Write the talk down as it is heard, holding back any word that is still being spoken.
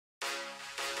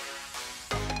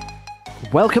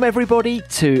Welcome everybody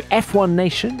to F1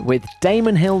 Nation with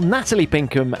Damon Hill, Natalie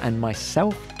Pinkham and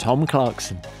myself, Tom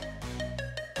Clarkson.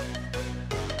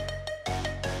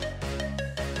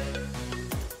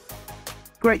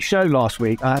 Great show last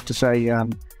week, I have to say.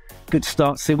 Good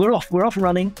start. So we're off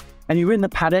running, and you were in the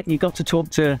paddock. You got to talk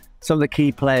to some of the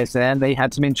key players there, and they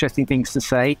had some interesting things to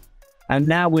say. And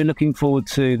now we're looking forward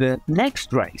to the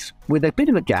next race with a bit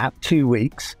of a gap, 2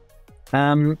 weeks.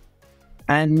 And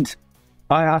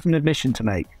I have an admission to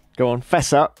make. Go on,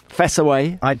 fess up, fess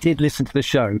away. I did listen to the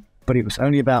show, but it was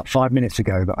only about 5 minutes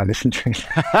ago that I listened to it.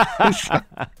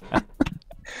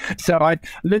 So I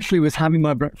literally was having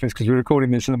my breakfast because we're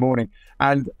recording this in the morning,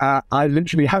 and I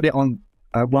literally had it on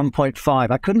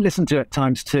 1.5. I couldn't listen to it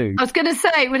times 2. I was going to say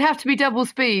it would have to be double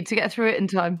speed to get through it in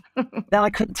time. Now I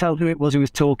couldn't tell who it was who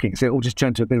was talking, so it all just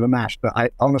turned to a bit of a mash. But I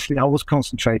was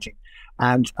concentrating,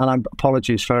 and I'm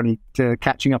apologies for only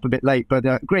catching up a bit late. But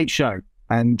great show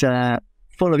and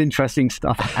full of interesting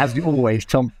stuff as always,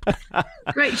 Tom.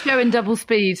 Great show in double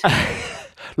speed.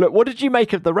 Look, what did you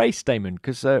make of the race, Damon?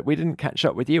 Because we didn't catch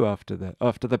up with you after the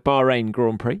Bahrain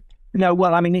Grand Prix. No,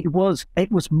 well, I mean, it was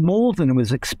more than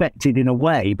was expected in a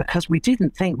way, because we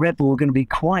didn't think Red Bull were going to be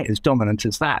quite as dominant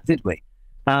as that, did we?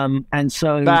 And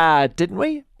so bad, didn't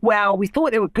we? Well, we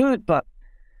thought they were good, but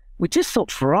we just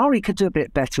thought Ferrari could do a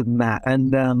bit better than that,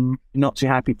 and not too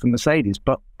happy for Mercedes.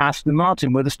 But Aston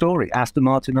Martin were the story. Aston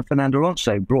Martin and Fernando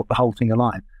Alonso brought the whole thing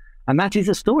alive. And that is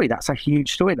a story. That's a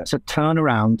huge story. That's a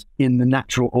turnaround in the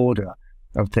natural order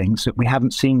of things that we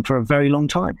haven't seen for a very long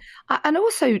time. And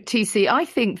also, TC, I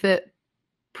think that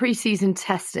pre-season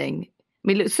testing,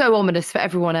 it looked so ominous for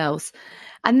everyone else.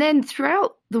 And then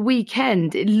throughout the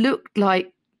weekend, it looked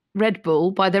like Red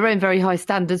Bull, by their own very high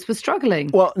standards, was struggling.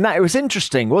 Well, Nat, it was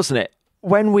interesting, wasn't it?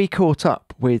 When we caught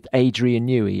up with Adrian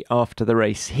Newey after the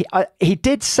race, he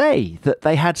did say that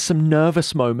they had some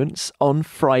nervous moments on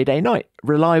Friday night.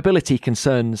 Reliability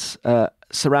concerns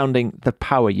surrounding the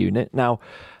power unit. Now,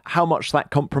 how much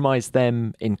that compromised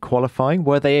them in qualifying?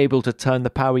 Were they able to turn the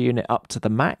power unit up to the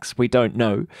max? We don't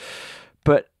know.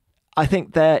 But I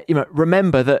think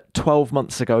remember that 12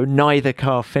 months ago, neither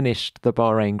car finished the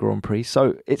Bahrain Grand Prix.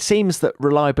 So it seems that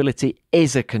reliability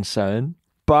is a concern,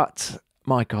 but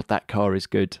my God, that car is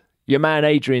good. Your man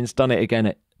Adrian's done it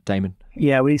again, Damon.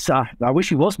 Yeah, well, I wish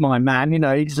he was my man.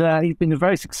 He's been a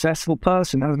very successful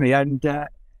person, hasn't he? And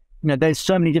there's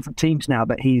so many different teams now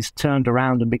that he's turned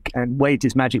around and waved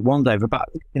his magic wand over. But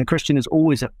Christian is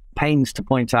always at pains to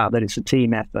point out that it's a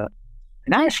team effort.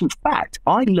 In actual fact,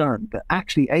 I learned that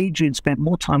actually Adrian spent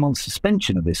more time on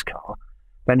suspension of this car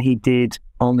than he did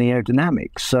on the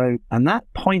aerodynamics. And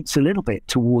that points a little bit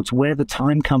towards where the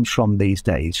time comes from these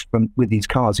days, with these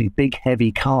cars, these big,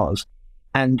 heavy cars,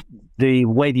 and the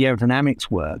way the aerodynamics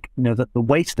work, that the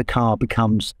weight of the car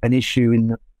becomes an issue in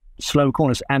the slow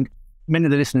corners. And many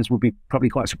of the listeners will be probably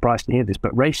quite surprised to hear this,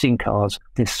 but racing cars,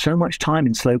 there's so much time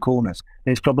in slow corners.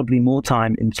 There's probably more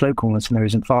time in slow corners than there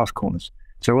is in fast corners.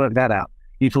 So work that out.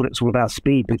 You thought it was all about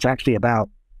speed, but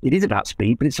it is about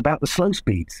speed, but it's about the slow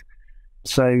speeds.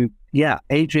 So, yeah,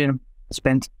 Adrian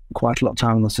spent quite a lot of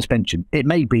time on the suspension. It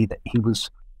may be that he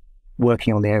was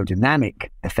working on the aerodynamic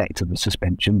effect of the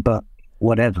suspension, but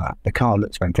whatever, the car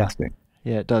looks fantastic.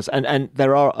 Yeah, it does. And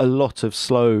there are a lot of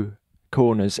slow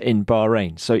corners in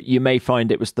Bahrain. So you may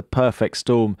find it was the perfect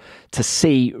storm to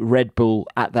see Red Bull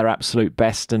at their absolute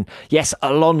best. And yes,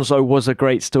 Alonso was a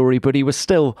great story, but he was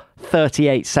still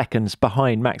 38 seconds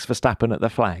behind Max Verstappen at the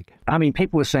flag. I mean,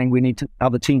 people were saying we need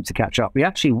other teams to catch up. We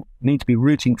actually need to be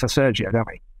rooting for Sergio, don't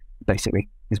we? Basically,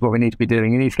 is what we need to be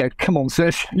doing. You need to go, come on,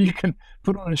 Sergio, you can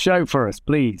put on a show for us,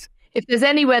 please. If there's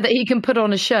anywhere that he can put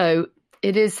on a show,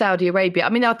 it is Saudi Arabia.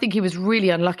 I mean, I think he was really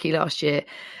unlucky last year,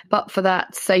 but for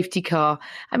that safety car.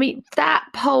 I mean, that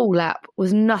pole lap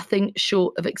was nothing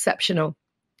short of exceptional.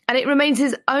 And it remains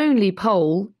his only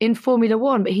pole in Formula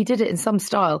One, but he did it in some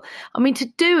style. I mean, to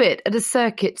do it at a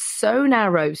circuit so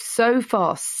narrow, so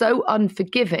fast, so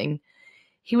unforgiving,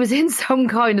 he was in some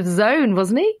kind of zone,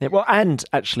 wasn't he? Yeah, well, and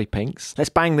actually, Pinks,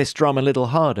 let's bang this drum a little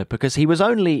harder, because he was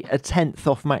only a tenth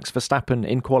off Max Verstappen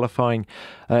in qualifying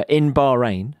in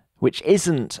Bahrain, which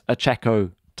isn't a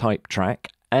Checo-type track.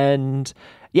 And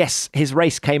yes, his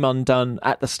race came undone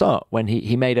at the start when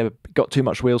he got too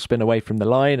much wheel spin away from the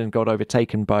line and got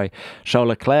overtaken by Charles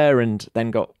Leclerc and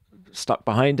then got stuck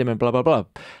behind him and blah, blah, blah.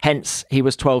 Hence, he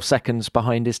was 12 seconds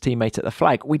behind his teammate at the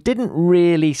flag. We didn't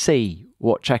really see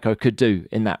what Checo could do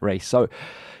in that race. So,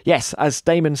 yes, as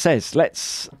Damon says,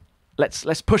 let's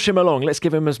push him along. Let's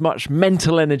give him as much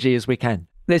mental energy as we can.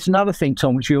 There's another thing,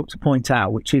 Tom, which you ought to point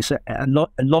out, which is a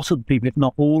lot of the people, if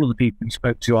not all of the people we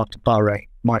spoke to after Bahrain,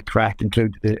 Mike Crack,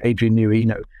 included Adrian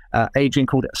Newey. Adrian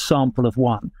called it a sample of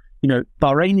one.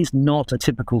 Bahrain is not a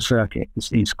typical circuit.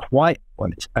 It's it's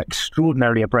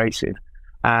extraordinarily abrasive,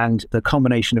 and the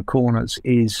combination of corners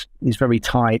is very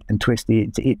tight and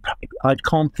twisty. I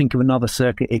can't think of another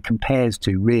circuit it compares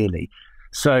to, really.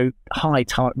 So high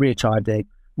rear tyre day.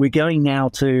 We're going now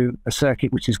to a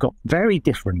circuit which has got very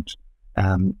different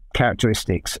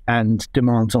characteristics and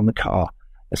demands on the car.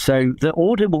 So the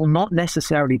order will not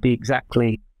necessarily be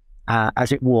exactly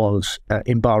as it was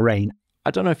in Bahrain.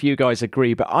 I don't know if you guys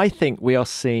agree, but I think we are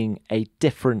seeing a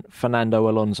different Fernando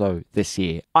Alonso this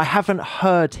year. I haven't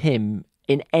heard him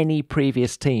in any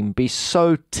previous team be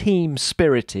so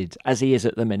team-spirited as he is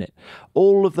at the minute.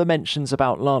 All of the mentions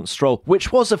about Lance Stroll,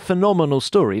 which was a phenomenal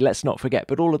story, let's not forget,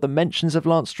 but all of the mentions of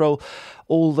Lance Stroll,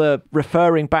 all the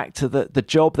referring back to the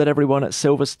job that everyone at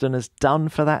Silverstone has done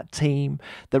for that team,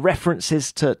 the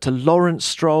references to Lawrence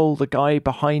Stroll, the guy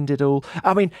behind it all.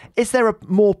 I mean, is there a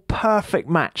more perfect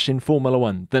match in Formula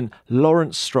One than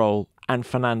Lawrence Stroll and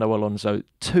Fernando Alonso?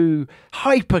 Two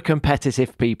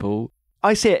hyper-competitive people.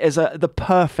 I see it as the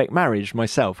perfect marriage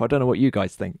myself. I don't know what you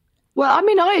guys think. Well, I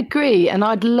mean, I agree, and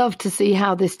I'd love to see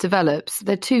how this develops.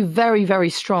 They're two very, very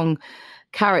strong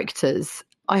characters.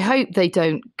 I hope they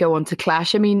don't go on to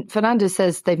clash. I mean, Fernando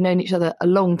says they've known each other a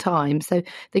long time, so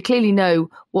they clearly know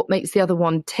what makes the other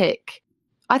one tick.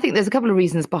 I think there's a couple of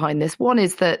reasons behind this. One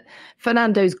is that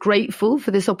Fernando's grateful for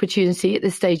this opportunity at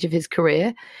this stage of his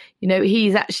career.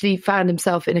 He's actually found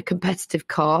himself in a competitive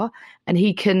car, and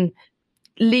he can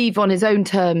leave on his own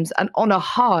terms and on a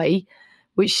high,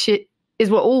 which is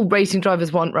what all racing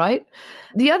drivers want, right?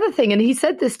 The other thing, and he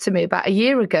said this to me about a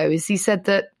year ago, is he said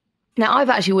that, now I've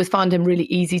actually always found him really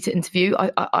easy to interview.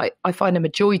 I find him a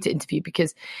joy to interview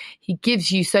because he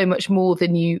gives you so much more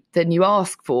than you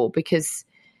ask for, because,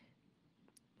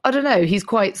 I don't know, he's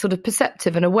quite sort of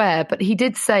perceptive and aware. But he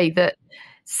did say that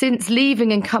since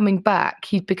leaving and coming back,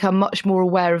 he'd become much more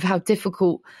aware of how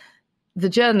difficult the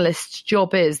journalist's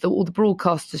job is, or the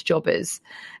broadcaster's job is.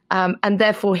 And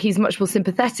therefore, he's much more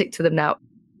sympathetic to them now.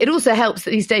 It also helps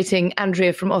that he's dating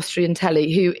Andrea from Austrian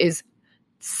Telly, who is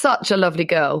such a lovely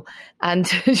girl. And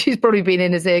she's probably been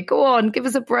in his ear, go on, give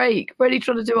us a break. We're only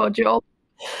trying to do our job.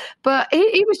 But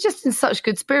he was just in such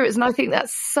good spirits. And I think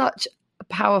that's such a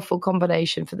powerful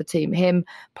combination for the team, him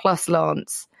plus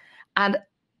Lance. And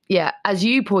yeah, as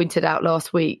you pointed out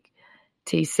last week,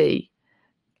 TC,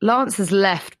 Lance has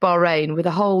left Bahrain with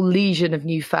a whole legion of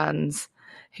new fans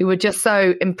who were just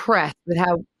so impressed with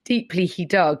how deeply he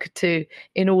dug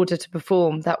in order to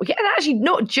perform that weekend. And actually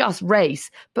not just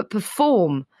race, but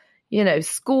perform,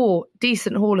 score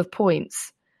decent haul of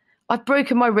points. I've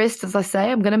broken my wrist, as I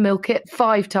say. I'm going to milk it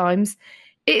 5 times.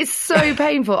 It is so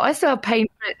painful. I still have pain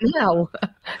for it now,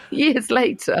 years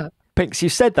later. Pinks, you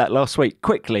said that last week.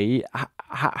 Quickly,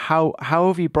 how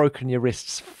have you broken your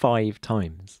wrists 5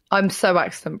 times? I'm so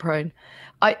accident prone.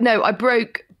 I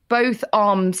broke both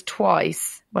arms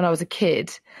twice when I was a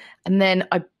kid. And then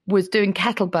I was doing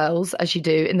kettlebells, as you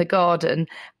do, in the garden.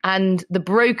 And the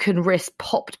broken wrist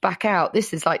popped back out.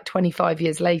 This is like 25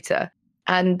 years later.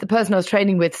 And the person I was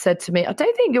training with said to me, I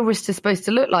don't think your wrist is supposed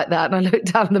to look like that. And I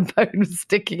looked down and the bone was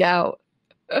sticking out.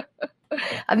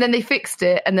 And then they fixed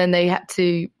it. And then they had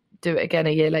to do it again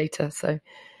a year later. So,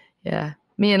 yeah,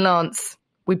 me and Lance,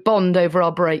 we bond over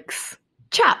our breaks.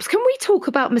 Chaps, can we talk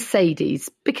about Mercedes?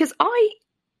 Because I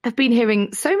have been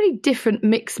hearing so many different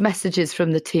mixed messages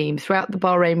from the team throughout the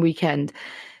Bahrain weekend.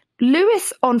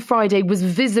 Lewis on Friday was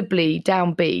visibly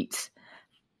downbeat.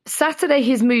 Saturday,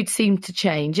 his mood seemed to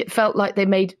change. It felt like they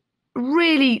made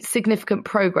really significant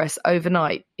progress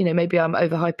overnight. Maybe I'm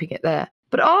overhyping it there.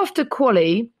 But after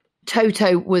quali,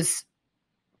 Toto was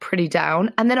pretty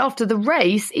down. And then after the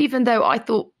race, even though I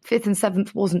thought 5th and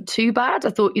 7th wasn't too bad,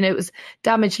 I thought, it was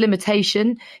damage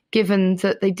limitation, given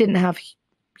that they didn't have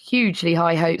hugely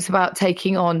high hopes about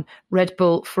taking on Red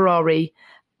Bull, Ferrari.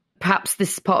 Perhaps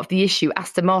this is part of the issue.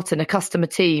 Aston Martin, a customer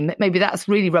team, maybe that's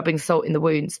really rubbing salt in the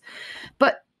wounds.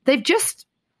 But they've just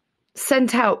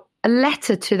sent out a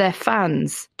letter to their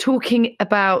fans talking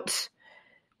about,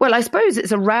 well, I suppose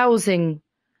it's a rousing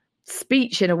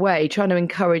speech in a way, trying to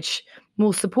encourage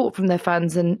more support from their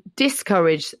fans and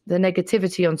discourage the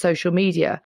negativity on social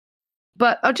media.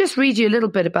 But I'll just read you a little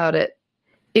bit about it.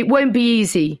 It won't be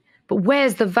easy, but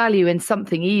where's the value in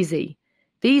something easy?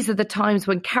 These are the times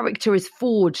when character is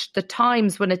forged, the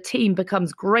times when a team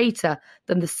becomes greater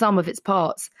than the sum of its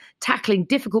parts, tackling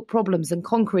difficult problems and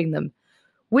conquering them.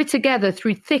 We're together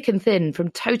through thick and thin, from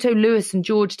Toto, Lewis and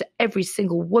George to every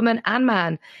single woman and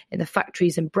man in the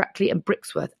factories in Brackley and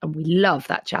Brixworth, and we love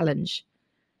that challenge.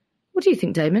 What do you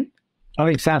think, Damon? I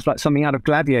think it sounds like something out of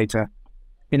Gladiator.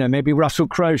 Maybe Russell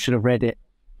Crowe should have read it.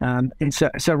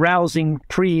 It's a rousing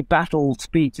pre-battle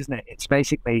speech, isn't it? It's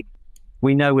basically,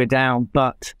 we know we're down,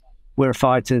 but we're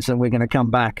fighters and we're going to come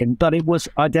back. But it was,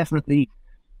 I definitely,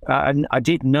 I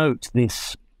did note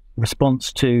this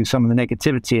response to some of the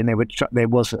negativity, and there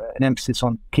was an emphasis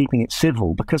on keeping it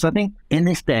civil, because I think in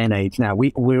this day and age now,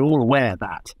 we're all aware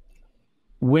that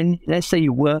when, let's say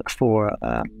you work for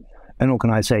an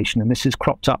organisation, and this has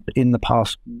cropped up in the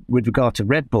past with regard to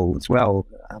Red Bull as well,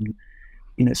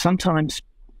 sometimes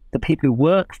the people who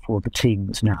work for the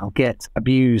teams now get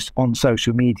abused on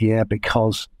social media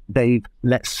because they've,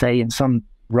 let's say, in some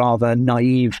rather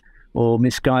naive or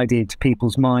misguided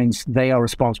people's minds, they are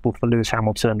responsible for Lewis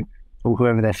Hamilton or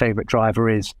whoever their favourite driver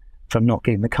is from not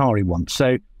getting the car he wants.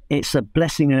 So it's a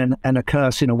blessing and a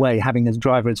curse in a way, having a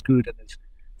driver as good and as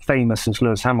famous as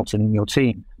Lewis Hamilton in your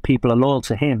team. People are loyal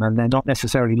to him, and they're not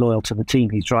necessarily loyal to the team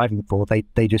he's driving for.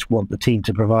 They just want the team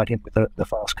to provide him with the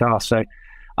fast car. So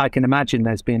I can imagine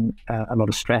there's been a lot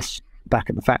of stress back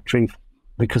at the factory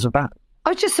because of that.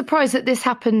 I was just surprised that this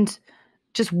happened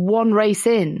just one race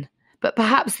in, but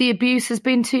perhaps the abuse has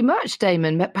been too much,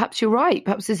 Damon. Perhaps you're right.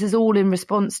 Perhaps this is all in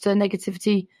response to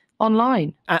negativity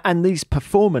online. And these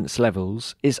performance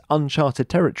levels is uncharted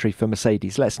territory for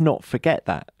Mercedes. Let's not forget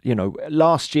that.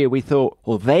 Last year we thought,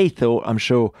 or they thought, I'm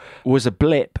sure, was a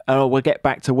blip. We'll get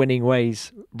back to winning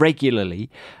ways regularly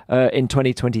in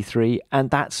 2023. And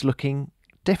that's looking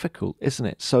difficult, isn't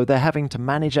it? So they're having to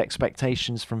manage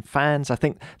expectations from fans. I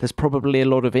think there's probably a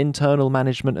lot of internal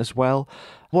management as well.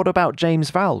 What about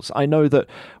James Vowles? I know that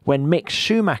when Mick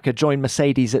Schumacher joined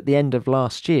Mercedes at the end of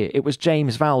last year, it was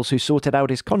James Vowles who sorted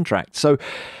out his contract. So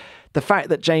the fact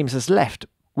that James has left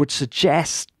would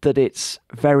suggest that it's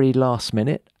very last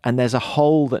minute and there's a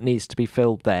hole that needs to be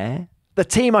filled there. The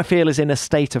team, I feel, is in a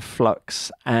state of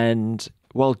flux, and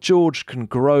while George can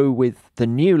grow with the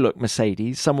new look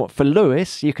Mercedes, somewhat for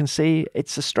Lewis, you can see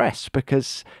it's a stress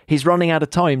because he's running out of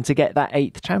time to get that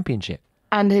 8th championship.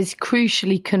 And has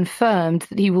crucially confirmed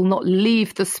that he will not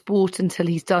leave the sport until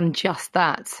he's done just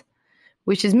that,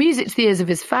 which is music to the ears of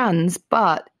his fans.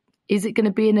 But is it going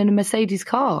to be in a Mercedes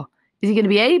car? Is he going to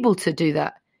be able to do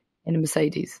that in a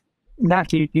Mercedes?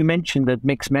 Nat, you mentioned the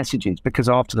mixed messages, because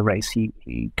after the race,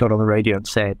 he got on the radio and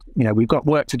said, we've got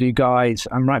work to do, guys.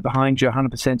 I'm right behind you,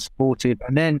 100% supportive.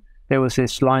 And then there was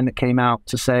this line that came out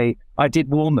to say, I did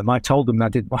warn them. I told them I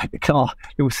didn't like the car.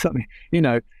 It was something,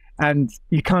 and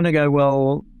you kind of go,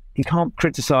 well, you can't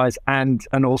criticise and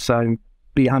also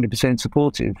be 100%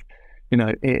 supportive.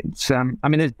 It's,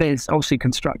 there's obviously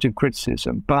constructive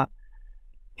criticism, but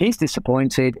he's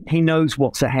disappointed. He knows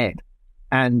what's ahead.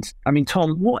 And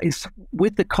Tom, what is,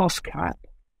 with the cost cap,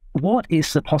 what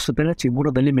is the possibility? What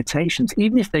are the limitations?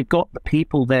 Even if they've got the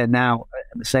people there now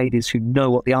at Mercedes who know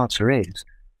what the answer is,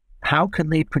 how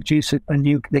can they produce a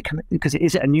new, because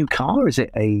is it a new car? Is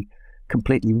it a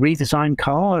completely redesigned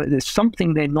car? There's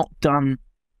something they're not done.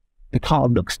 The car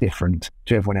looks different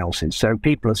to everyone else's. So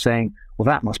people are saying, well,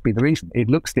 that must be the reason. It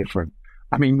looks different.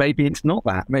 Maybe it's not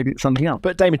that. Maybe it's something else.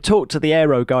 But Damon, talk to the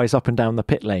aero guys up and down the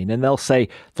pit lane, and they'll say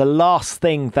the last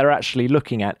thing they're actually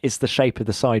looking at is the shape of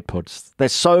the side pods.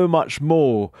 There's so much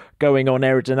more going on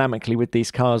aerodynamically with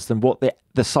these cars than what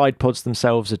the side pods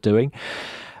themselves are doing.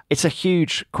 It's a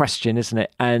huge question, isn't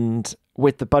it? And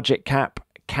with the budget cap,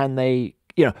 can they...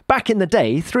 back in the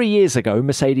day, 3 years ago,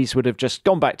 Mercedes would have just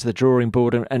gone back to the drawing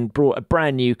board and brought a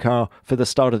brand new car for the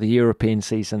start of the European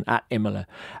season at Imola.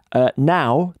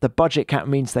 Now, the budget cap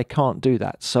means they can't do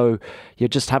that. So you're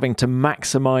just having to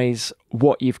maximise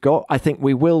what you've got. I think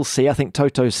we will see, I think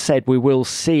Toto said we will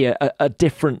see a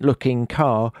different looking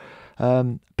car.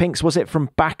 Pinks, was it from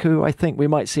Baku? I think we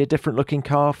might see a different looking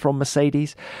car from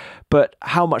Mercedes. But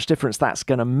how much difference that's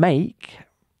going to make...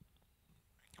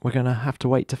 we're going to have to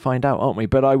wait to find out, aren't we?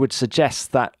 But I would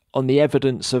suggest that on the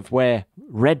evidence of where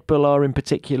Red Bull are in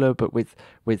particular, but with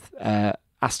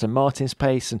Aston Martin's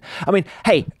pace. And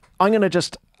hey, I'm going to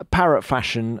just parrot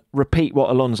fashion repeat what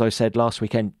Alonso said last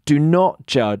weekend. Do not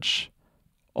judge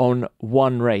on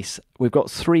one race. We've got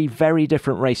 3 very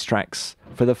different racetracks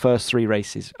for the first 3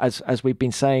 races. As we've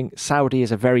been saying, Saudi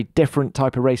is a very different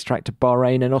type of racetrack to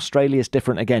Bahrain, and Australia is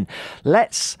different again.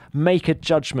 Let's make a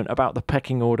judgment about the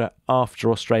pecking order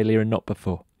after Australia and not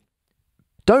before.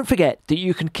 Don't forget that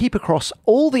you can keep across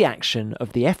all the action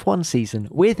of the F1 season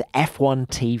with F1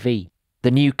 TV. The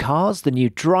new cars, the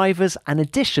new drivers, and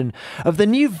addition of the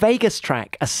new Vegas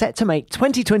track are set to make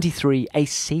 2023 a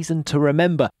season to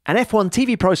remember. And F1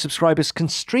 TV Pro subscribers can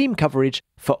stream coverage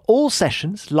for all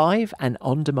sessions live and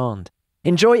on demand.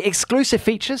 Enjoy exclusive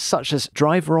features such as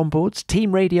driver onboards,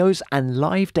 team radios, and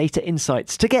live data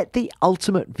insights to get the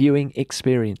ultimate viewing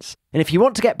experience. And if you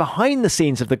want to get behind the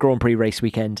scenes of the Grand Prix race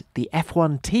weekend, the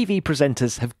F1 TV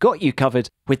presenters have got you covered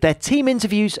with their team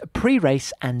interviews,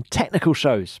 pre-race and technical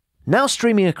shows. Now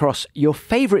streaming across your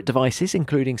favourite devices,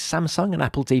 including Samsung and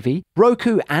Apple TV,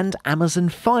 Roku and Amazon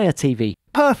Fire TV.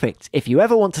 Perfect if you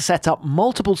ever want to set up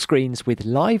multiple screens with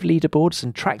live leaderboards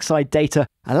and trackside data,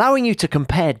 allowing you to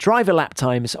compare driver lap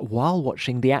times while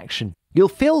watching the action. You'll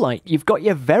feel like you've got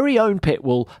your very own pit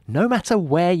wall no matter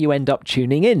where you end up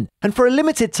tuning in. And for a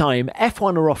limited time,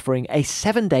 F1 are offering a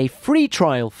 7-day free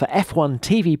trial for F1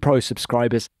 TV Pro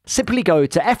subscribers. Simply go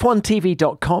to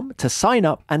f1tv.com to sign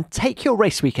up and take your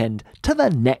race weekend to the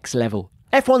next level.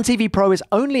 F1 TV Pro is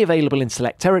only available in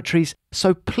select territories,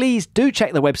 so please do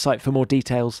check the website for more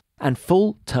details and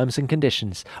full terms and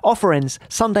conditions. Offer ends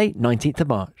Sunday, 19th of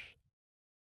March.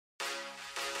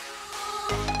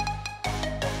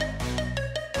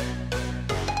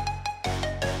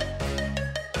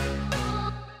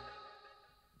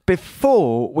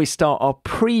 Before we start our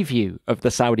preview of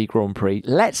the Saudi Grand Prix,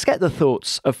 let's get the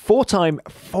thoughts of four-time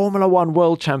Formula One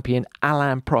world champion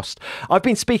Alain Prost. I've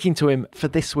been speaking to him for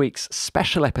this week's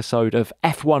special episode of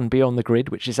F1 Beyond the Grid,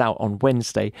 which is out on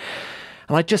Wednesday,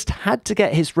 and I just had to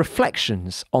get his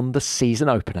reflections on the season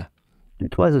opener.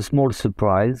 It was a small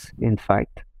surprise, in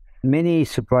fact. Many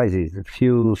surprises, a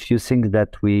few things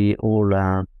that we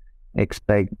all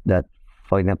expect that,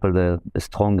 for example, the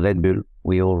strong Red Bull,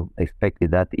 we all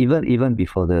expected that, even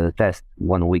before the test,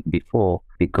 1 week before,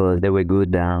 because they were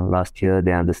good last year.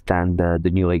 They understand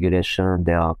the new regulation.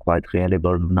 They are quite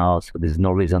reliable now, so there's no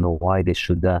reason why they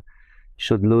should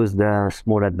lose the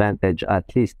small advantage at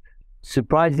least.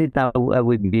 Surprised it I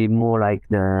would be more like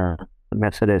the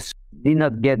Mercedes did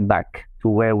not get back to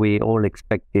where we all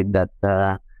expected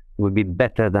that would be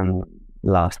better than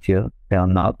last year. They are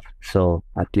not, so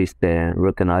at least they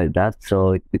recognize that.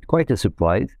 So it's quite a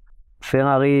surprise.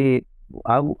 Ferrari,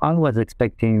 I was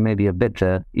expecting maybe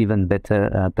a even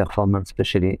better performance,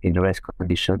 especially in race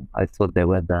condition. I thought they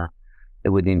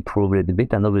would improve a little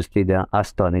bit, and obviously the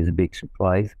Aston is a big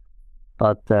surprise.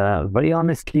 But very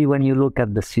honestly, when you look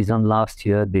at the season last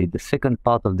year, the second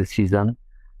part of the season,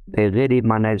 they really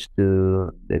managed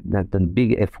to, they've done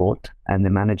big effort, and they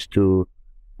managed to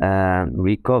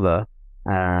recover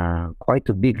quite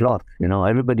a big lot.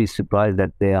 Everybody's surprised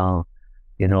that they are,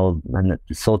 and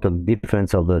the sort of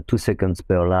difference of 2 seconds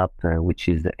per lap, which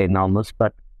is enormous.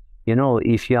 But,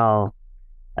 if you are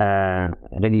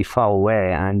really far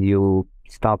away and you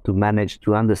start to manage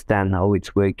to understand how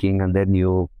it's working, and then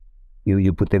you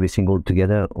put everything all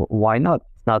together, why not?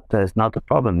 It's not a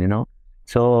problem,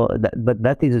 So, but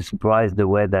that is a surprise, the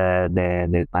way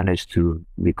they managed to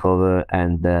recover,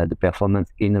 and the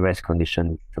performance in race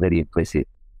condition is really impressive.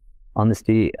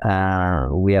 Honestly,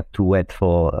 we have to wait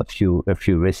for a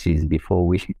few races before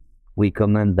we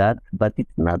comment that, but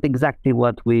it's not exactly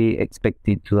what we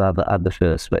expected to have at the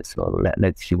first race. So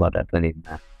let's see what happens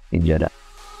in Jeddah.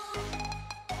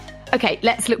 Okay,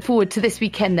 let's look forward to this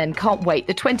weekend then. Can't wait.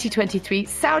 The 2023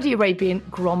 Saudi Arabian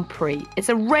Grand Prix. It's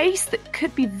a race that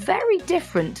could be very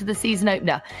different to the season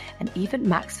opener, and even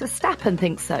Max Verstappen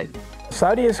thinks so.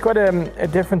 Saudi is quite a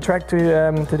different track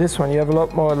to this one. You have a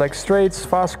lot more like straights,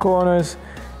 fast corners,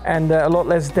 and a lot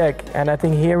less deck. And I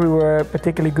think here we were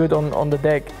particularly good on the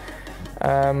deck.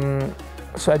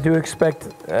 So I do expect,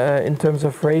 in terms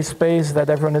of race pace, that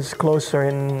everyone is closer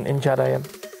in Jeddah. Yeah.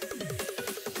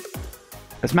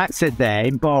 As Matt said there,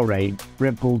 in Bahrain,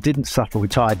 Red Bull didn't suffer with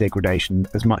tyre degradation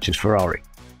as much as Ferrari.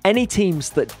 Any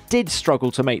teams that did struggle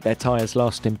to make their tyres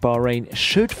last in Bahrain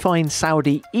should find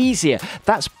Saudi easier.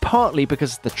 That's partly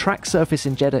because the track surface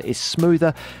in Jeddah is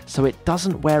smoother, so it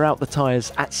doesn't wear out the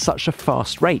tyres at such a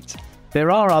fast rate.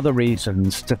 There are other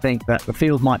reasons to think that the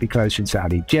field might be closer in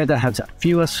Saudi. Jeddah has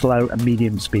fewer slow and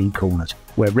medium speed corners,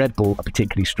 where Red Bull are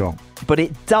particularly strong. But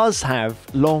it does have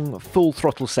long full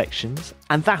throttle sections,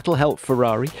 and that'll help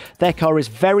Ferrari. Their car is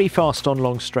very fast on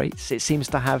long straights. It seems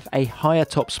to have a higher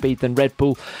top speed than Red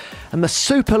Bull, and the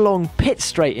super long pit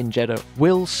straight in Jeddah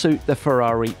will suit the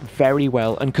Ferrari very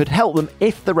well and could help them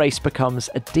if the race becomes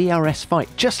a DRS fight,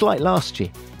 just like last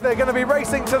year. They're going to be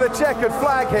racing to the checkered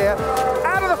flag here.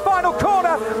 Out of the final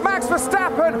corner, Max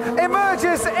Verstappen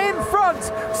emerges in front.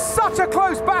 Such a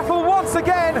close battle once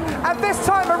again, and this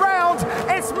time around,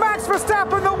 it's Max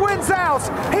Verstappen that wins out.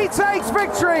 He takes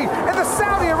victory in the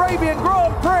Saudi Arabian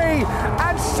Grand Prix,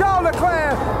 and Charles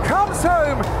Leclerc comes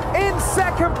home in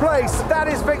second place. That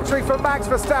is victory for Max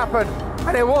Verstappen,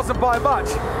 and it wasn't by much,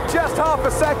 just half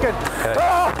a second.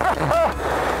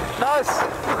 Nice.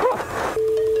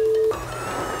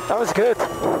 That was good.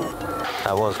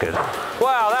 That was good.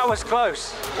 Wow, that was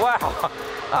close. Wow,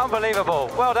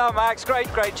 unbelievable. Well done, Max.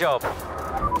 Great job.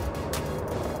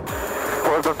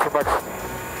 well done to Max.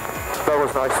 That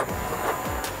was nice.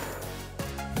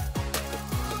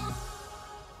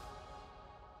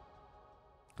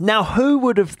 Now, who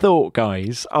would have thought,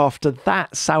 guys, after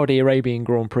that Saudi Arabian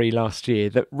Grand Prix last year,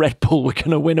 that Red Bull were going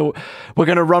to were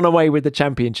going to run away with the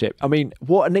championship? I mean,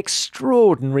 what an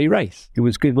extraordinary race. It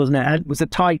was good, wasn't it? It was a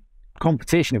tight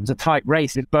competition. It was a tight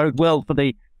race. It boded well for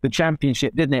the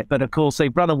championship, didn't it? But of course,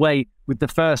 they've run away with the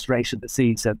first race of the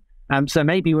season. So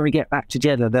maybe when we get back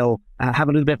together, they'll have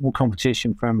a little bit more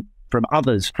competition from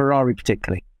others, Ferrari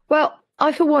particularly. Well,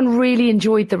 I, for one, really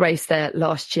enjoyed the race there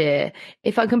last year.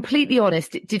 If I'm completely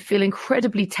honest, it did feel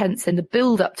incredibly tense in the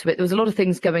build-up to it. There was a lot of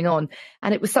things going on,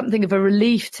 and it was something of a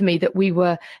relief to me that we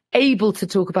were able to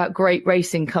talk about great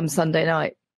racing come Sunday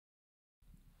night.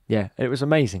 Yeah, it was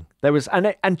amazing. There was,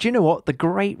 and do you know what? The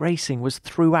great racing was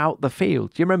throughout the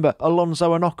field. Do you remember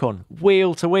Alonso and Ocon,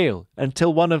 wheel to wheel,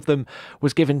 until one of them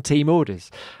was given team orders?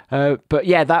 But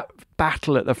yeah, that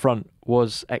battle at the front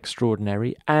was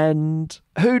extraordinary. And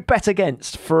who'd bet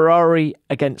against Ferrari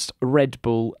against Red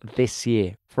Bull this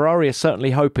year? Ferrari are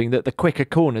certainly hoping that the quicker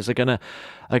corners are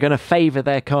gonna favour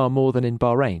their car more than in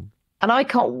Bahrain. And I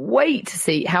can't wait to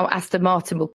see how Aston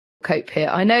Martin will cope here.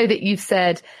 I know that you've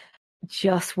said,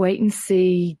 just wait and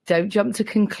see, don't jump to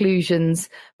conclusions.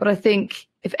 But I think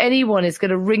if anyone is going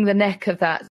to wring the neck of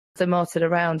that Aston Martin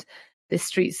around this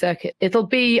street circuit, it'll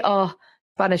be our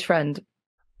Spanish friend.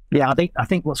 Yeah, I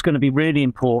think what's going to be really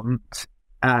important,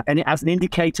 and as an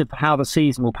indicator for how the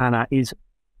season will pan out, is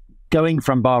going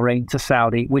from Bahrain to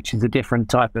Saudi, which is a different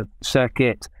type of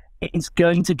circuit. It's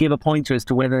going to give a pointer as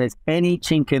to whether there's any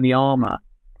chink in the armour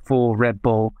for Red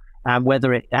Bull, and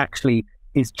whether it actually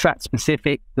is track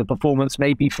specific. The performance,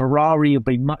 maybe Ferrari will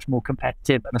be much more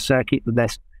competitive on a circuit with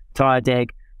less tyre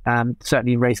deg,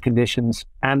 certainly in race conditions,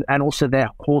 and also their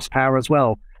horsepower as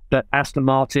well. But Aston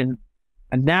Martin,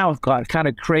 and now have kind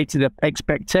of created an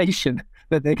expectation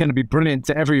that they're going to be brilliant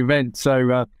at every event.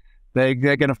 So they're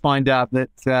going to find out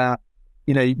that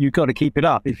you've got to keep it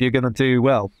up if you're going to do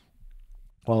well.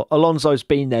 Well, Alonso's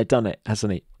been there, done it,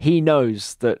 hasn't he? He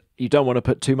knows that you don't want to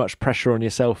put too much pressure on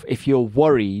yourself if you're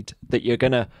worried that you're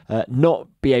going to not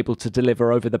be able to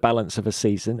deliver over the balance of a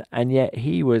season. And yet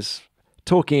he was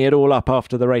talking it all up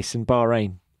after the race in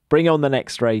Bahrain. Bring on the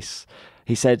next race.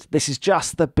 He said, this is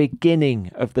just the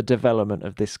beginning of the development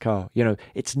of this car. You know,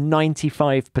 it's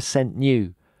 95%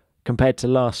 new compared to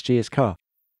last year's car.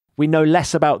 We know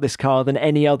less about this car than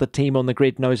any other team on the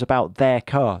grid knows about their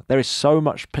car. There is so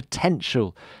much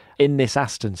potential in this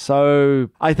Aston. So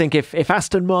I think if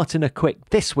Aston Martin are quick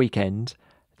this weekend,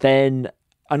 then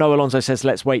I know Alonso says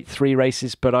let's wait 3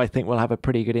 races, but I think we'll have a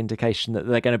pretty good indication that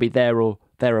they're going to be there or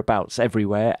thereabouts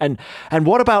everywhere. And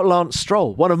what about Lance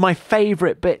Stroll? One of my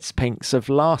favourite bits, Pinks, of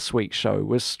last week's show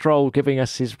was Stroll giving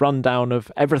us his rundown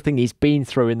of everything he's been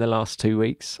through in the last 2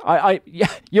 weeks.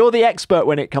 You're the expert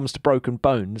when it comes to broken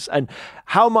bones, and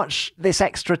how much this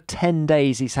extra 10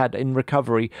 days he's had in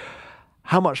recovery,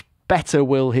 how much better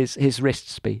will his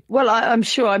wrists be? Well, I'm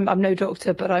sure, I'm no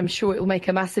doctor, but I'm sure it will make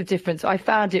a massive difference. I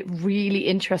found it really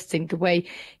interesting the way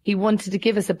he wanted to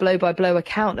give us a blow-by-blow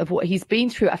account of what he's been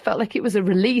through. I felt like it was a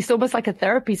release, almost like a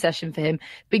therapy session for him,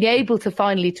 being able to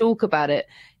finally talk about it.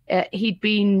 He'd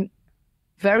been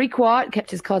very quiet,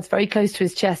 kept his cards very close to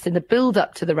his chest in the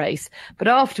build-up to the race, but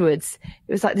afterwards,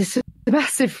 it was like this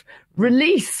massive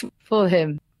release for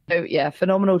him. So, yeah,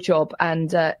 phenomenal job.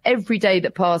 And every day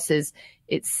that passes,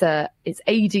 it's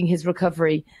aiding his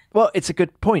recovery. Well, it's a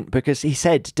good point, because he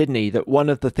said, didn't he, that one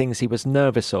of the things he was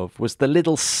nervous of was the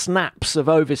little snaps of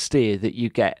oversteer that you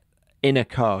get in a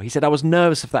car. He said, I was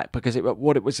nervous of that because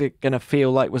what was it going to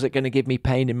feel like? Was it going to give me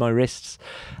pain in my wrists?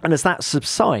 And as that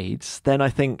subsides, then I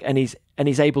think, and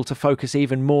he's able to focus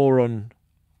even more on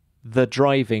the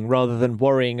driving rather than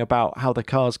worrying about how the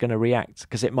car's going to react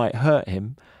because it might hurt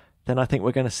him, then I think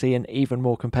we're going to see an even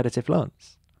more competitive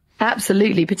Lance.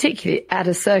 Absolutely, particularly at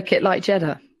a circuit like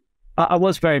Jeddah. I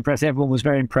was very impressed. Everyone was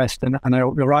very impressed, and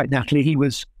you're right, Natalie. He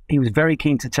was very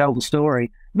keen to tell the story,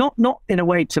 not in a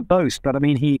way to boast, but I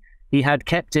mean he had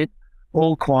kept it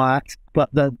all quiet,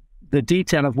 but the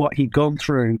detail of what he'd gone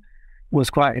through was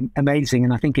quite amazing,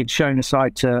 and I think it's shown a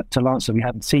side to Lance that we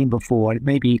hadn't seen before. It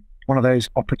may be one of those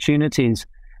opportunities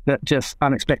that just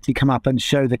unexpectedly come up and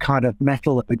show the kind of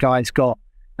mettle that the guy's got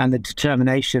and the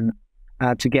determination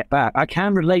to get back. I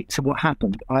can relate to what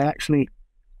happened. I actually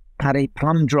had a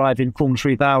plum drive in Formula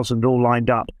 3000 all lined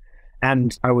up,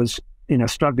 and I was a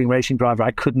struggling racing driver.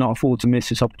 I could not afford to miss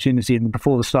this opportunity. And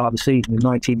before the start of the season in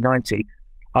 1990,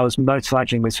 I was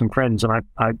motorcycling with some friends, and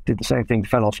I did the same thing,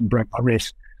 fell off and broke my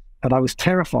wrist. And I was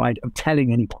terrified of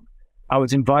telling anyone. I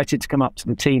was invited to come up to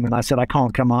the team, and I said I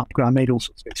can't come up because I made all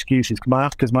sorts of excuses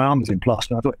because my arm was in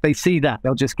plaster. I thought if they see that,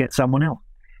 they'll just get someone else.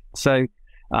 So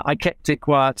I kept it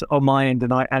quiet on my end,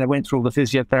 and I went through all the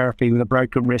physiotherapy with a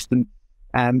broken wrist,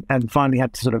 and finally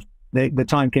had to sort of the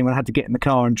time came when I had to get in the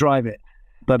car and drive it,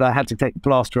 but I had to take the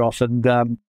plaster off,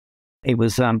 and it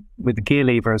was with the gear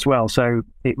lever as well. So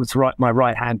it was my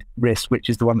right hand wrist, which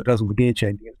is the one that does all the gear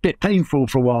changing. It's a bit painful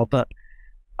for a while, but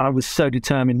I was so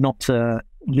determined not to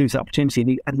lose the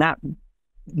opportunity. And that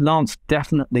Lance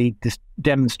definitely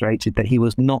demonstrated that he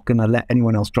was not going to let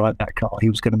anyone else drive that car. He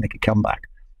was going to make a comeback.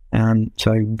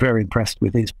 So very impressed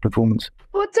with his performance.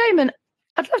 Well, Damon,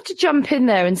 I'd love to jump in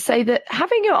there and say that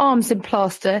having your arms in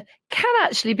plaster can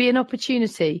actually be an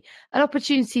opportunity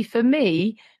for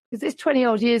me, because it's 20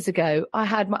 odd years ago, I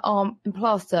had my arm in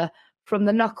plaster from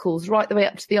the knuckles right the way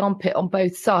up to the armpit on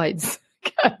both sides.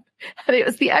 And it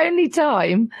was the only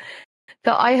time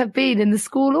that I have been in the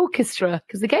school orchestra,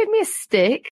 because they gave me a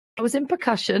stick. I was in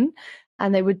percussion,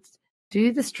 and they would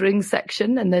do the string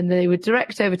section, and then they would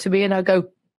direct over to me, and I'd go.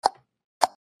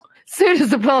 As soon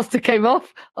as the plaster came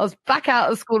off, I was back out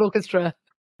of the school orchestra.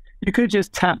 You could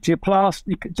just tap your plaster.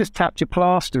 You could just tap your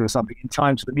plaster or something in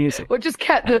time to the music. Or just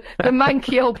kept the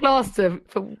manky old plaster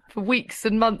for weeks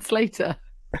and months later.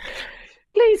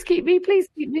 Please keep me. Please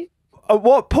keep me. At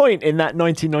what point in that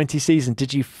 1990 season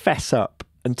did you fess up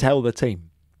and tell the team?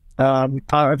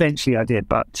 Eventually I did,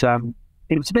 but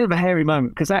it was a bit of a hairy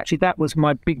moment, because actually that was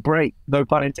my big break, no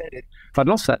pun intended. If I'd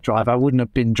lost that drive, I wouldn't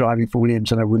have been driving for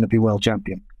Williams, and I wouldn't have been world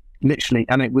champion. Literally,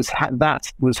 and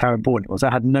that was how important it was.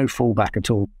 I had no fallback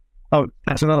at all. Oh,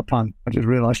 that's another pun. I just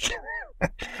realised,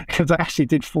 because I actually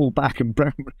did fall back and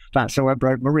broke that, so I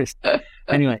broke my wrist.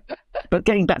 Anyway, but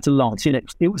getting back to Lance,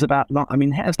 it was about. I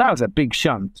mean, that was a big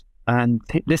shunt, and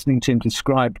listening to him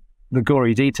describe the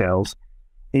gory details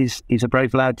is a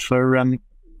brave lad for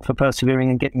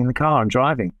persevering and getting in the car and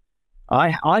driving.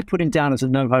 I put him down as a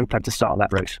no hope at the start of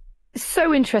that race. It's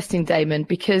so interesting, Damon,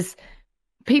 because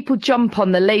people jump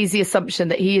on the lazy assumption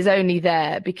that he is only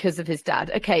there because of his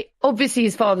dad. Okay, obviously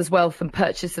his father's wealth and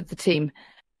purchase of the team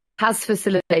has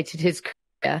facilitated his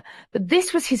career, but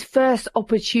this was his first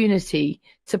opportunity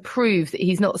to prove that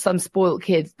he's not some spoiled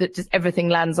kid that just everything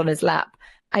lands on his lap.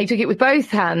 And he took it with both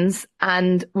hands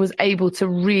and was able to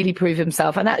really prove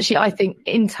himself. And actually, I think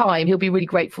in time, he'll be really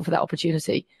grateful for that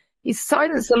opportunity. He's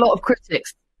silenced a lot of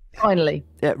critics. Finally.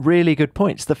 Yeah, really good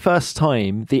points. The first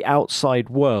time the outside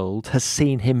world has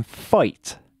seen him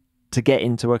fight to get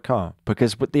into a car,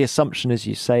 because the assumption, as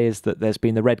you say, is that there's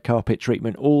been the red carpet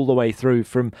treatment all the way through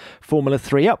from Formula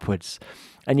 3 upwards.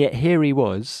 And yet here he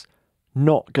was,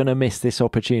 not going to miss this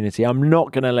opportunity. I'm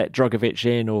not going to let Drugovich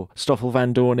in or Stoffel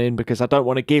Van Dorn in, because I don't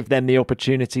want to give them the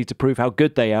opportunity to prove how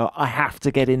good they are. I have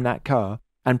to get in that car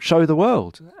and show the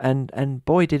world. And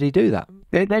boy, did he do that.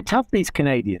 They're tough, these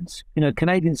Canadians.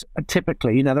 Canadians are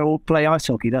typically, they all play ice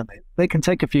hockey, don't they? They can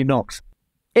take a few knocks.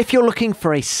 If you're looking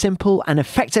for a simple and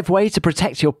effective way to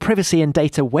protect your privacy and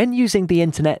data when using the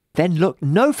internet, then look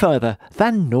no further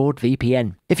than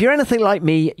NordVPN. If you're anything like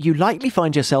me, you likely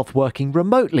find yourself working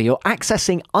remotely or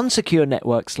accessing unsecure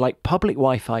networks like public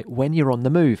Wi-Fi when you're on the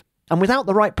move. And without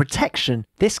the right protection,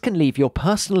 this can leave your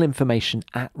personal information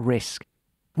at risk.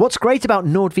 What's great about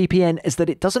NordVPN is that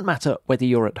it doesn't matter whether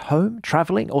you're at home,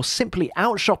 traveling, or simply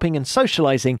out shopping and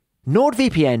socializing,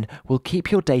 NordVPN will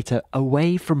keep your data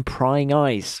away from prying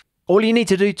eyes. All you need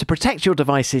to do to protect your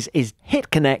devices is hit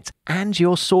connect and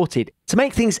you're sorted. To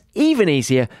make things even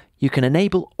easier, you can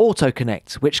enable Auto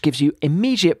Connect, which gives you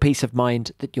immediate peace of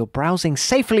mind that you're browsing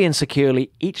safely and securely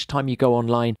each time you go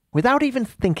online without even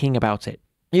thinking about it.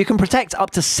 You can protect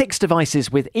up to 6 devices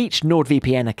with each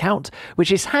NordVPN account,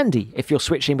 which is handy if you're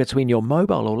switching between your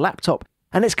mobile or laptop,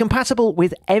 and it's compatible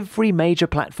with every major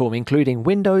platform, including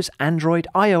Windows, Android,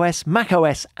 iOS,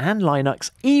 macOS, and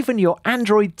Linux. Even your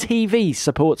Android TV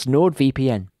supports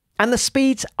NordVPN. And the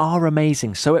speeds are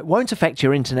amazing, so it won't affect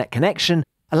your internet connection,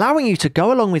 allowing you to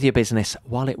go along with your business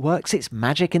while it works its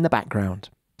magic in the background.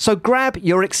 So grab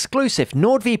your exclusive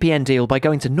NordVPN deal by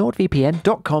going to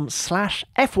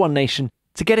nordvpn.com/F1Nation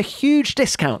to get a huge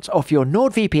discount off your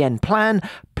NordVPN plan,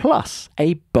 plus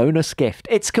a bonus gift.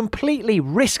 It's completely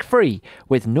risk-free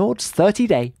with Nord's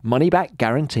 30-day money-back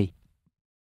guarantee.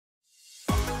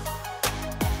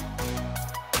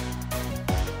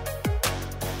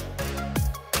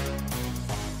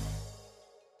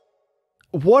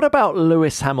 What about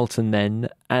Lewis Hamilton then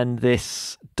and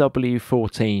this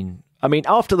W14? I mean,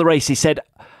 after the race he said,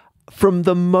 from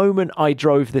the moment I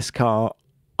drove this car,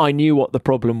 I knew what the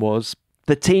problem was.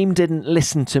 The team didn't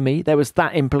listen to me. There was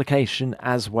that implication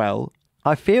as well.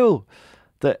 I feel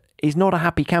that he's not a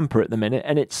happy camper at the minute,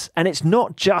 and it's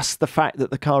not just the fact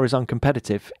that the car is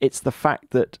uncompetitive, it's the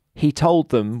fact that he told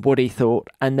them what he thought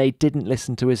and they didn't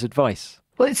listen to his advice.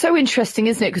 Well, it's so interesting,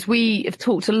 isn't it? Because we have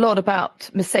talked a lot about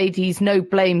Mercedes' no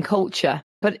blame culture,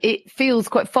 but it feels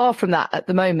quite far from that at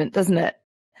the moment, doesn't it?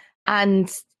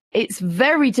 And it's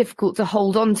very difficult to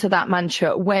hold on to that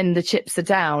mantra when the chips are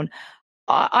down.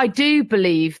 I do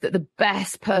believe that the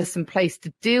best person placed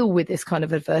to deal with this kind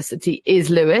of adversity is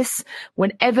Lewis.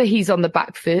 Whenever he's on the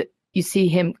back foot, you see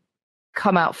him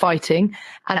come out fighting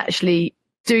and actually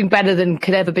doing better than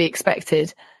could ever be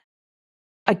expected.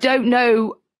 I don't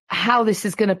know how this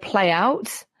is going to play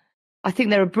out. I think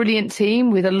they're a brilliant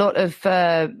team with a lot of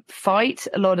fight,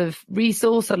 a lot of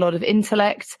resource, a lot of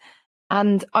intellect.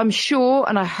 And I'm sure,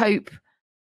 and I hope,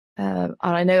 and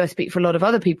I know I speak for a lot of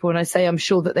other people when I say I'm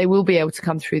sure that they will be able to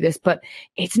come through this, but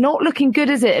it's not looking good,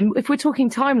 is it? And if we're talking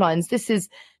timelines, this is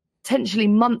potentially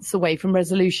months away from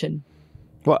resolution.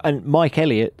 Well, and Mike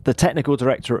Elliott, the technical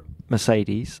director at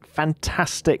Mercedes,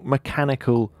 fantastic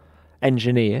mechanical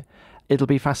engineer. It'll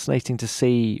be fascinating to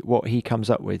see what he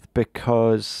comes up with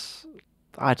because,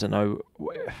 I don't know,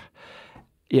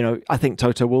 I think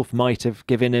Toto Wolff might have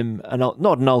given him, not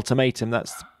an ultimatum,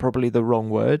 that's probably the wrong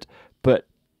word, but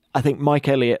I think Mike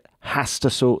Elliott has to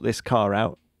sort this car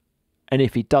out. And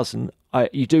if he doesn't,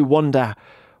 you do wonder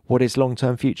what his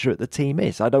long-term future at the team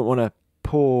is. I don't want to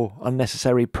pour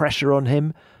unnecessary pressure on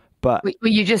him, but... Well,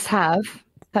 you just have.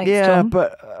 Thanks, yeah, Tom.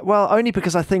 but, only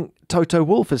because I think Toto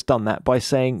Wolff has done that by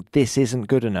saying, this isn't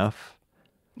good enough.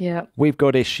 Yeah. We've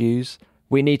got issues.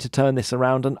 We need to turn this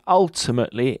around. And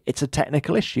ultimately, it's a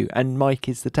technical issue. And Mike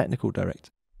is the technical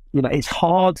director. It's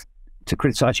hard to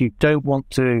criticise. You don't want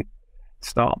to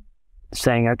start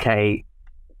saying, okay,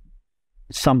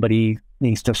 somebody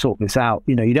needs to sort this out.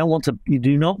 You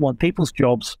do not want people's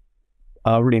jobs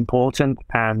are really important,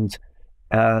 and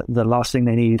the last thing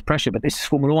they need is pressure. But this is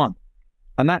Formula One,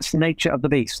 and that's the nature of the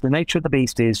beast. The nature of the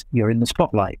beast is you're in the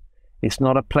spotlight. It's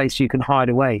not a place you can hide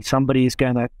away. Somebody is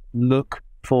going to look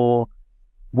for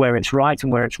where it's right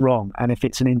and where it's wrong. And if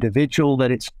it's an individual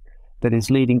that is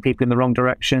leading people in the wrong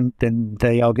direction, then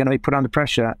they are going to be put under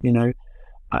pressure.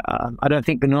 I don't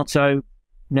think Binotto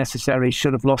necessarily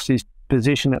should have lost his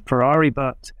position at Ferrari,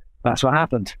 but that's what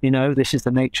happened. This is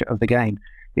the nature of the game.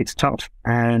 It's tough,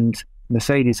 and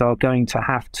Mercedes are going to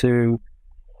have to,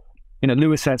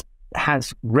 Lewis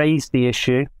has raised the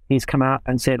issue. He's come out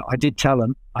and said, I did tell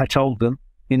them, I told them,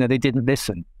 they didn't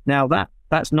listen. Now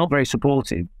that's not very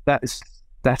supportive. That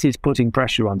is putting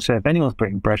pressure on. So if anyone's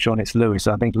putting pressure on, it's Lewis.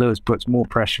 I think Lewis puts more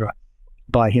pressure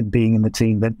by him being in the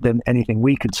team than anything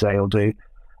we could say or do.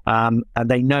 And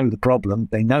they know the problem.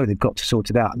 They know they've got to sort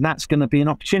it out. And that's going to be an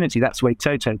opportunity. That's the way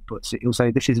Toto puts it. He'll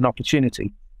say, this is an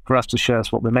opportunity for us to show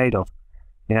us what we're made of,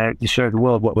 to show the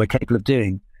world what we're capable of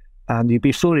doing. And you'd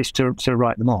be foolish to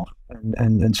write them off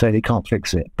and say they can't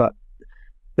fix it. But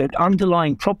the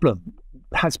underlying problem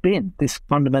has been this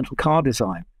fundamental car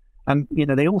design. And,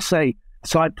 they all say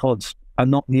side pods are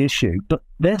not the issue, but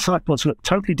their side pods look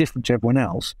totally different to everyone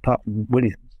else, apart from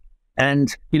Williams.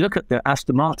 And you look at the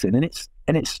Aston Martin, and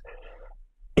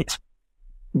it's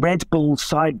Red Bull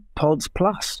side pods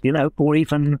plus, or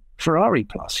even Ferrari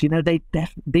plus.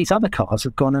 These other cars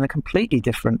have gone in a completely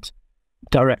different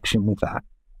direction with that,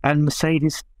 and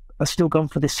Mercedes are still gone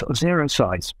for this sort of zero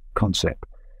size concept.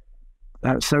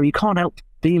 So you can't help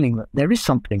feeling that there is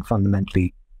something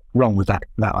fundamentally wrong with that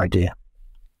idea.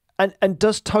 And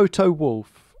does Toto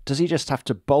Wolff, does he just have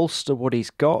to bolster what he's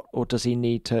got, or does he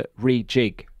need to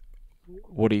rejig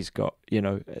what he's got?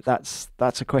 That's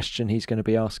a question he's going to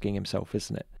be asking himself,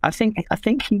 isn't it? I think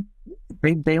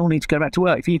they all need to go back to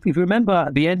work. If you remember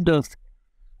at the end of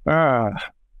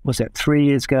was it 3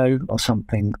 years ago or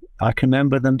something, I can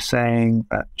remember them saying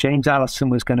that James Allison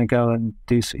was going to go and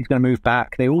he's going to move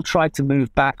back. They all tried to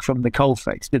move back from the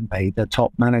coalface, didn't they? The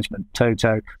top management,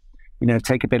 Toto,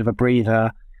 take a bit of a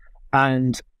breather,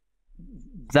 and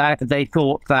that they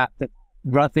thought that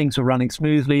things were running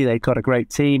smoothly. They got a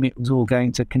great team. It was all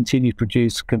going to continue to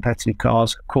produce competitive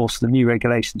cars. Of course, the new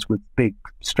regulations were a big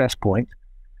stress point.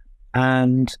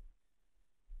 And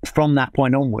from that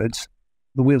point onwards,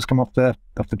 the wheels come off the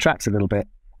tracks a little bit,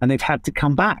 and they've had to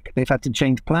come back. They've had to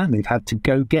change plan. They've had to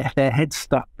go get their heads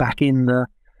stuck back in the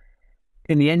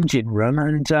engine room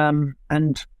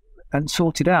and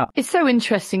sort it out. It's so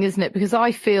interesting, isn't it? Because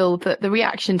I feel that the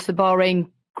reaction to the Bahrain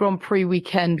Grand Prix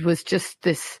weekend was just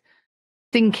this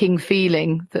thinking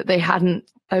feeling that they hadn't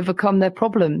overcome their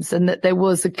problems, and that there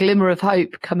was a glimmer of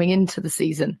hope coming into the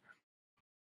season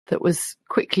that was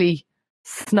quickly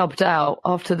snubbed out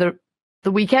after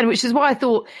the weekend, which is why I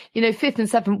thought, 5th and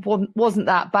 7th wasn't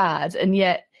that bad. And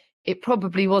yet it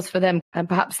probably was for them. And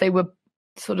perhaps they were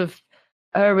sort of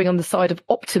erring on the side of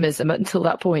optimism until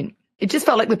that point. It just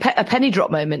felt like a penny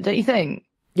drop moment, don't you think?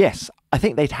 Yes, I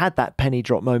think they'd had that penny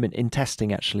drop moment in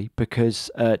testing, actually, because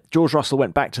George Russell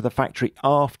went back to the factory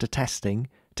after testing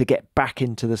to get back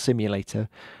into the simulator,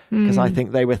 because I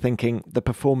think they were thinking the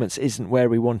performance isn't where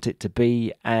we want it to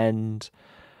be. And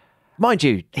mind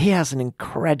you, he has an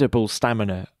incredible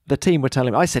stamina. The team were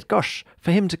telling me, I said, gosh,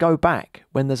 for him to go back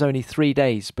when there's only 3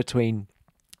 days between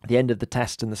the end of the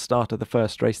test and the start of the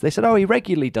first race, they said, oh, he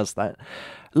regularly does that.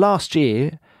 Last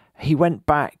year, he went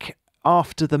back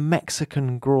after the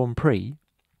Mexican Grand Prix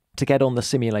to get on the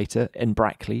simulator in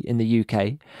Brackley in the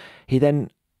UK. He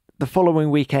then, the following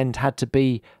weekend, had to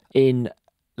be in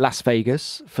Las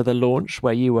Vegas for the launch,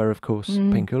 where you were, of course,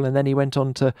 Pinkham, and then he went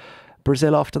on to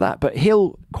Brazil after that. But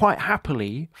he'll quite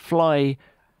happily fly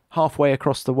halfway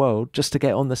across the world just to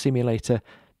get on the simulator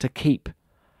to keep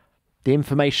the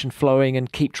information flowing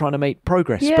and keep trying to make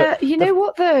progress. Yeah, but you know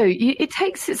what, though? It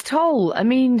takes its toll. I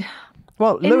mean...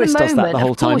 Well, Lewis does that the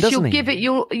whole time, doesn't he?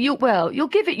 You'll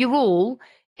give it your all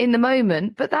in the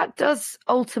moment, but that does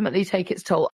ultimately take its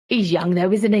toll. He's young,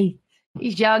 though, isn't he?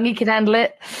 He's young, he can handle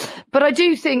it. But I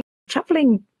do think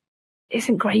travelling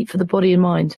isn't great for the body and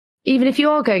mind. Even if you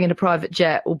are going in a private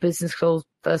jet or business class,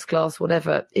 first class,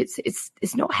 whatever, it's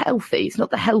not healthy. It's not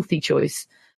the healthy choice.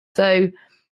 So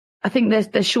I think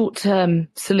there's short-term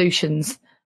solutions.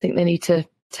 I think they need to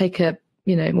take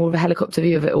more of a helicopter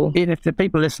view of it all. If the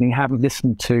people listening haven't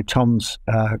listened to Tom's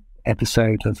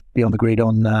episode of Beyond the Grid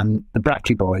on the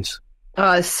Brackley boys.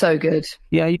 Oh, it's so good.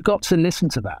 Yeah, you've got to listen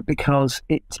to that, because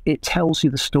it tells you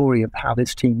the story of how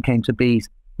this team came to be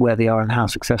where they are and how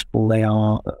successful they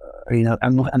are,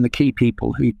 and the key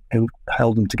people who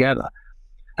held them together.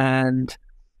 And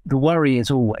the worry is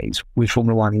always with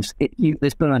Formula One is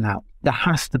there's burnout. There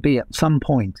has to be at some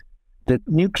point the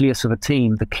nucleus of a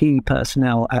team, the key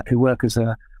personnel who work as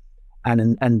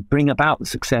and bring about the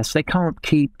success. They can't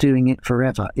keep doing it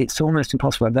forever. It's almost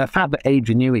impossible. The fact that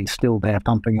Adrian Newey is still there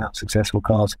pumping out successful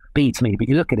cars beats me. But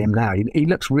you look at him now; he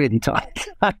looks really tired.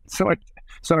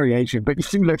 Sorry, Adrian, but you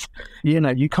still look.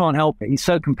 You can't help it. He's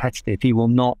so competitive; he will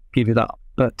not give it up.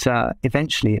 But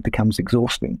eventually, it becomes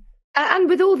exhausting. And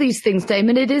with all these things,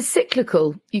 Damon, it is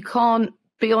cyclical. You can't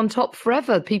be on top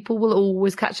forever. People will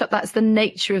always catch up. That's the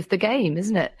nature of the game,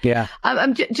 isn't it? Yeah.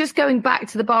 I'm just going back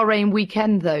to the Bahrain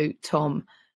weekend, though, Tom.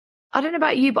 I don't know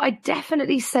about you, but I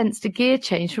definitely sensed a gear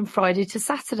change from Friday to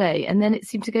Saturday, and then it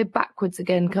seemed to go backwards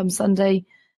again come Sunday,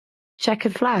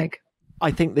 checkered flag.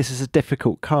 I think this is a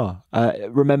difficult car.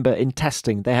 Remember, in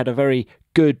testing, they had a very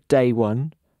good day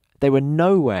one. They were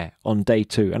nowhere on day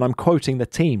two. And I'm quoting the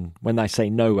team when I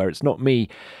say nowhere. It's not me,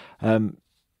 trying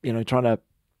to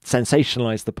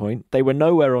sensationalize the point. They were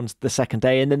nowhere on the second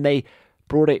day, and then they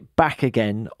brought it back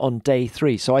again on day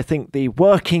three. So I think the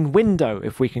working window,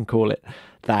 if we can call it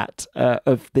that,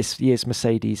 of this year's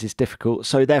Mercedes is difficult.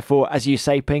 So therefore, as you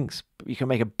say, Pinks, you can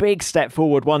make a big step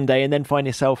forward one day and then find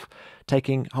yourself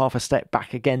taking half a step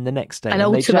back again the next day. And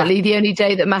ultimately, the only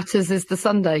day that matters is the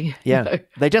Sunday. Yeah,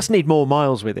 they just need more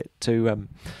miles with it to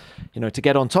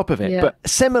get on top of it. Yeah. But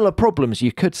similar problems,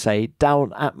 you could say,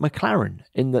 down at McLaren,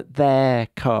 in that their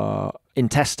car, in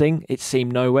testing, it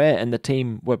seemed nowhere, and the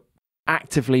team were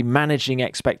actively managing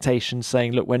expectations,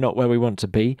 saying, look, we're not where we want to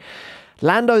be.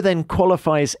 Lando then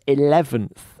qualifies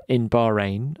 11th in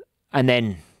Bahrain, and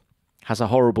then has a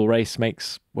horrible race,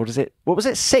 makes, what was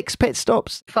it, 6 pit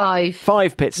stops? 5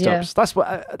 pit stops.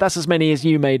 Yeah. That's as many as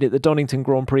you made at the Donington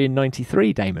Grand Prix in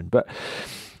 93, Damon. But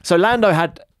so Lando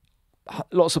had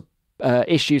lots of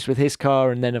issues with his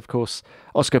car, and then of course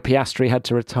Oscar Piastri had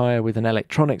to retire with an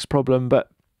electronics problem. But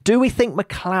do we think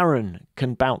McLaren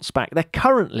can bounce back? They're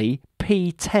currently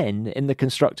P10 in the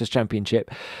Constructors' Championship.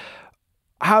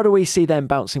 How do we see them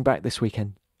bouncing back this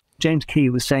weekend? James Key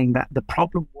was saying that the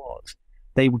problem was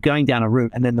they were going down a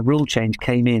route, and then the rule change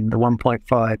came in, the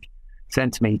 1.5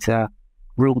 centimetre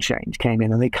rule change came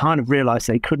in, and they kind of realised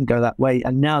they couldn't go that way.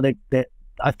 And now they're,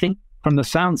 I think from the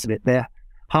sounds of it, they're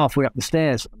halfway up the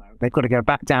stairs at the moment. They've got to go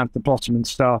back down to the bottom and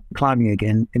start climbing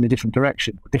again in a different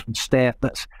direction, a different stair.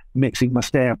 That's mixing my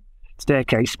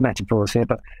staircase metaphors here.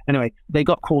 But anyway, they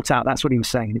got caught out. That's what he was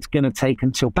saying. It's going to take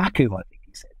until Baku, I think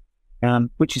he said,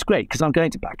 which is great because I'm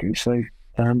going to Baku, so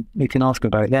we can ask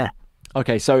about it there.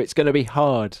 Okay, so it's going to be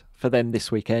hard for them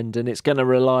this weekend, and it's going to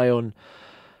rely on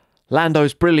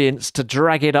Lando's brilliance to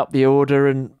drag it up the order.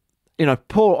 And,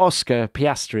 poor Oscar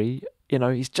Piastri,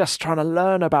 he's just trying to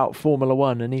learn about Formula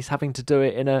One, and he's having to do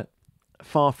it in a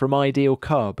far from ideal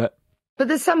car. But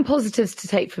there's some positives to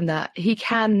take from that. He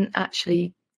can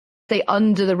actually stay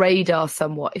under the radar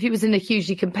somewhat. If he was in a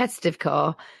hugely competitive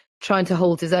car, trying to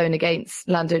hold his own against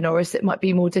Lando Norris, it might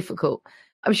be more difficult.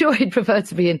 I'm sure he'd prefer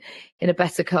to be in a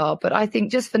better car, but I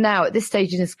think just for now, at this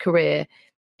stage in his career,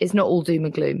 it's not all doom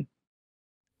and gloom.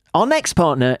 Our next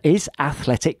partner is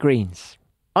Athletic Greens.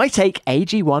 I take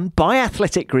AG1 by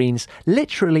Athletic Greens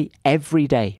literally every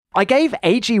day. I gave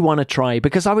AG1 a try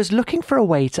because I was looking for a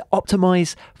way to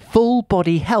optimise full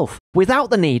body health without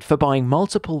the need for buying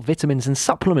multiple vitamins and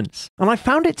supplements. And I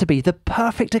found it to be the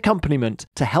perfect accompaniment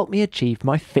to help me achieve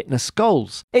my fitness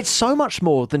goals. It's so much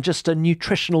more than just a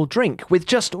nutritional drink. With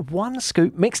just 1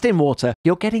 scoop mixed in water,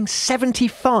 you're getting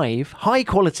 75 high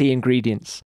quality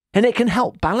ingredients. And it can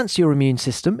help balance your immune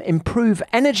system, improve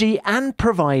energy, and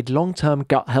provide long-term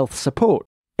gut health support.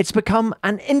 It's become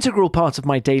an integral part of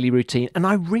my daily routine, and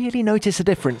I really notice a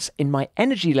difference in my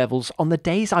energy levels on the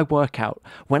days I work out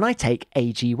when I take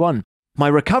AG1. My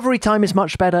recovery time is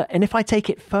much better, and if I take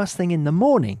it first thing in the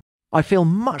morning, I feel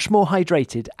much more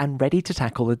hydrated and ready to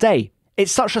tackle the day.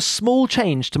 It's such a small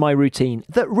change to my routine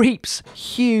that reaps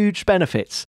huge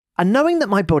benefits. And knowing that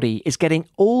my body is getting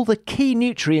all the key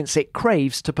nutrients it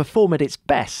craves to perform at its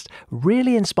best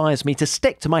really inspires me to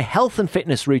stick to my health and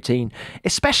fitness routine,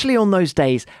 especially on those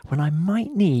days when I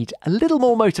might need a little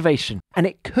more motivation, and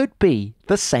it could be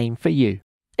the same for you.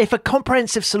 If a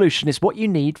comprehensive solution is what you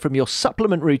need from your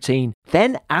supplement routine,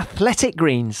 then Athletic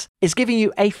Greens is giving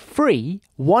you a free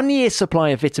 1-year supply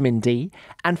of vitamin D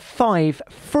and 5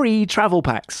 free travel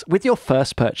packs with your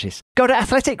first purchase. Go to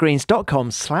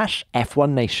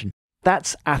athleticgreens.com/F1Nation.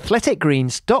 That's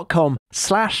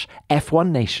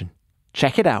athleticgreens.com/F1Nation.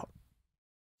 Check it out.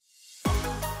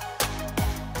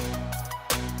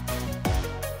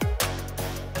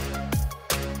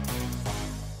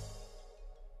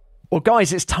 Well,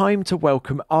 guys, it's time to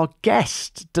welcome our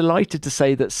guest. Delighted to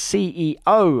say that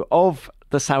CEO of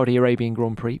the Saudi Arabian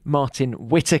Grand Prix, Martin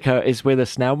Whitaker, is with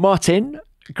us now. Martin,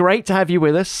 great to have you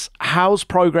with us. How's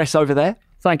progress over there?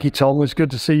 Thank you, Tom. It's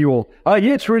good to see you all.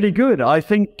 Yeah, it's really good. I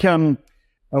think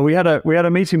we had a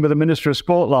meeting with the Minister of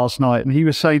Sport last night, and he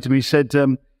was saying to me, he said,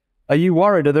 "Are you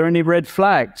worried? Are there any red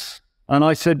flags?" And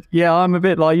I said, "Yeah, I'm a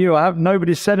bit like you.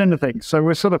 Nobody said anything." So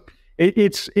we're sort of.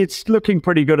 It's looking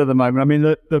pretty good at the moment. I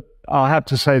mean, I have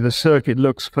to say the circuit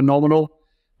looks phenomenal.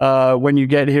 When you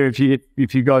get here,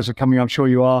 if you guys are coming, I'm sure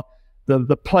you are.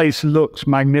 The place looks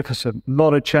magnificent. A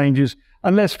lot of changes,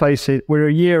 and let's face it, we're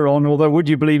a year on. Although, would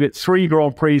you believe it, 3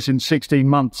 Grand Prix in 16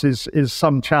 months is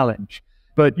some challenge.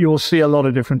 But you'll see a lot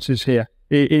of differences here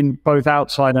in both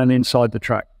outside and inside the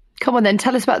track. Come on, then,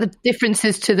 tell us about the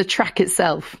differences to the track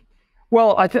itself.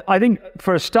 Well, I think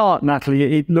for a start,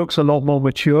 Natalie, it looks a lot more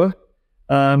mature.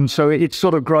 So it's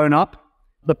sort of grown up.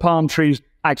 The palm trees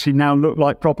actually now look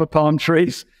like proper palm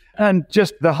trees. And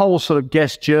just the whole sort of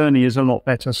guest journey is a lot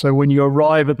better. So when you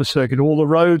arrive at the circuit, all the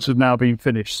roads have now been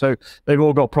finished. So they've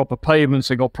all got proper pavements,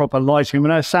 they've got proper lighting. I mean,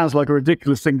 that sounds like a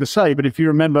ridiculous thing to say, but if you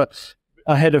remember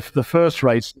ahead of the first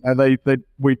race, the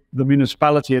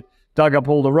municipality had dug up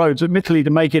all the roads, admittedly to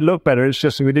make it look better. It's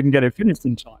just that we didn't get it finished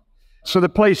in time. So the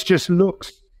place just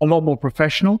looks a lot more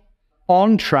professional.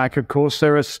 On track, of course,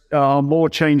 there are more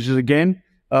changes again.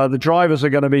 The drivers are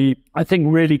going to be, I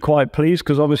think, really quite pleased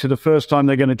because obviously the first time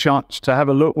they're going to chance to have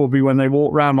a look will be when they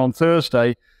walk around on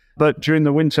Thursday. But during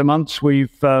the winter months,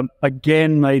 we've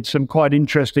again made some quite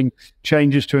interesting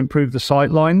changes to improve the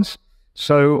sight lines.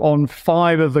 So on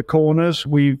 5 of the corners,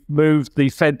 we've moved the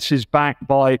fences back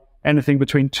by anything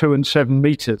between 2 and 7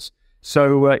 meters.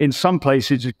 So in some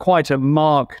places, it's quite a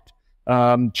marked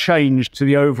change to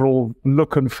the overall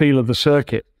look and feel of the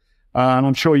circuit. And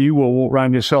I'm sure you will walk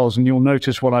around yourselves and you'll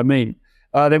notice what I mean.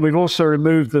 Then we've also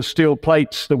removed the steel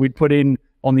plates that we'd put in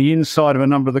on the inside of a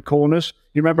number of the corners.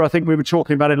 You remember, I think we were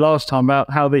talking about it last time,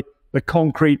 about how the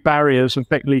concrete barriers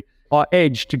effectively are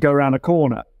edged to go around a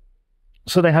corner.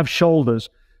 So they have shoulders.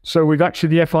 So we've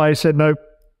actually, the FIA said, no,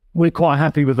 we're quite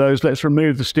happy with those. Let's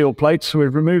remove the steel plates. So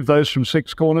we've removed those from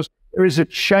 6 corners. There is a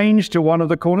change to one of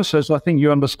the corners. So I think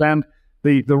you understand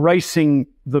the racing,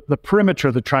 the perimeter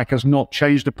of the track has not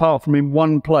changed apart from in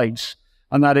one place.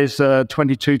 And that is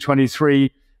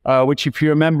 22-23, which if you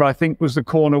remember, I think was the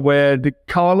corner where did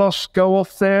Carlos go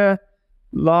off there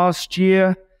last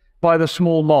year by the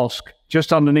small mosque,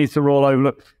 just underneath the Royal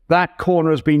Overlook. That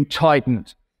corner has been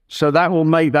tightened. So that will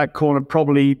make that corner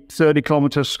probably 30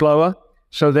 kilometers slower.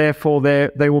 So therefore,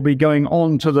 they will be going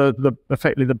on to the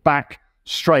effectively the back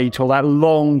straight, or that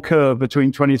long curve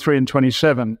between 23 and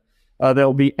 27.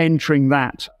 They'll be entering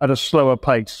that at a slower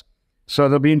pace. So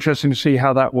it'll be interesting to see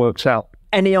how that works out.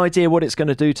 Any idea what it's going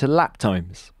to do to lap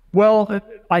times? Well,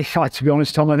 to be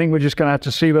honest, Tom, I think we're just going to have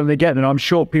to see when they get it. I'm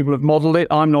sure people have modelled it.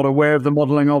 I'm not aware of the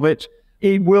modelling of it.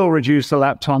 It will reduce the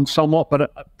lap time somewhat,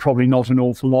 but probably not an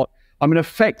awful lot. I mean,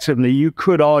 effectively, you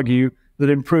could argue that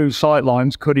improved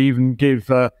sightlines could even give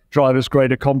drivers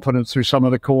greater confidence through some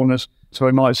of the corners, so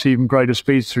we might see even greater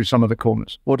speeds through some of the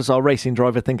corners. What does our racing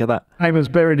driver think of that? Damon's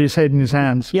buried his head in his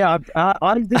hands. Yeah,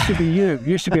 this should be you.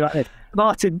 You should be like this.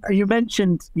 Martin, you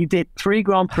mentioned you did 3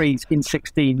 Grand Prix in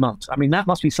 16 months. I mean, that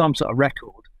must be some sort of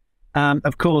record.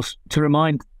 Of course, to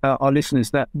remind our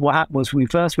listeners that what happened was we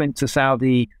first went to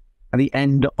Saudi at the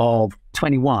end of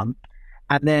 21,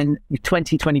 and then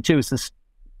 2022 was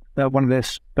one of their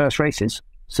first races.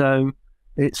 So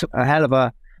it's a hell of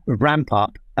a ramp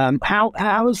up. How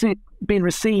has it been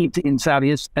received in Saudi?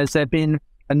 Has there been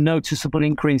a noticeable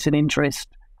increase in interest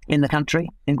in the country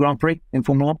in Grand Prix, in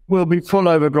Formula 1? We'll be full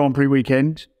over Grand Prix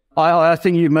weekend. I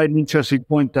think you've made an interesting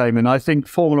point, Damon. I think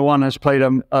Formula 1 has played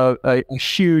a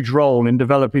huge role in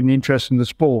developing the interest in the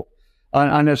sport.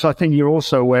 And as I think you're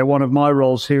also aware, one of my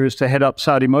roles here is to head up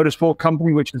Saudi Motorsport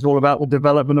Company, which is all about the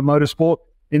development of motorsport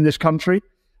in this country.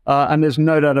 And there's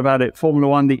no doubt about it, Formula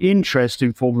 1, the interest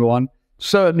in Formula 1,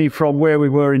 certainly from where we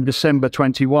were in December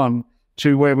 21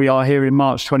 to where we are here in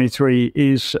March 23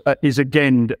 is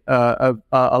again a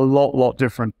lot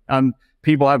different. And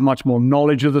people have much more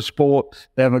knowledge of the sport.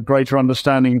 They have a greater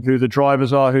understanding of who the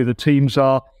drivers are, who the teams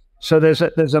are. So there's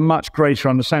a much greater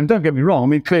understanding. Don't get me wrong. I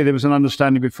mean, clearly there was an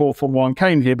understanding before Formula 1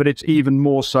 came here, but it's even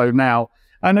more so now.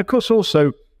 And of course,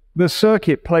 also the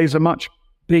circuit plays a much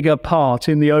bigger part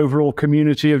in the overall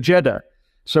community of Jeddah.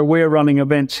 So we're running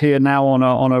events here now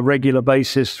on a regular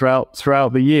basis throughout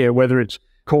the year, whether it's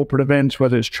corporate events,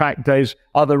 whether it's track days,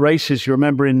 other races. You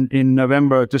remember in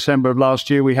November, December of last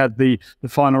year, we had the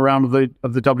final round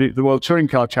of the World Touring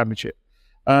Car Championship.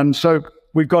 So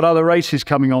we've got other races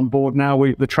coming on board now.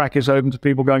 The track is open to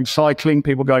people going cycling,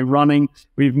 people going running.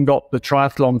 We even got the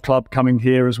triathlon club coming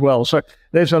here as well. So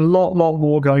there's a lot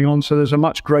more going on. So there's a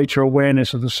much greater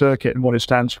awareness of the circuit and what it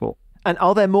stands for. And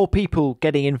are there more people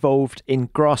getting involved in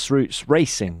grassroots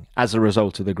racing as a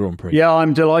result of the Grand Prix? Yeah,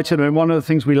 I'm delighted. And one of the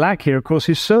things we lack here, of course,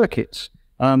 is circuits.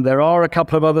 There are a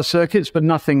couple of other circuits, but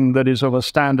nothing that is of a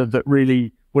standard that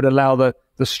really would allow the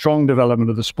strong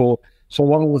development of the sport. So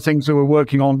one of the things that we're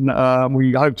working on,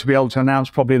 we hope to be able to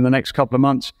announce probably in the next couple of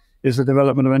months, is the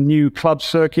development of a new club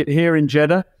circuit here in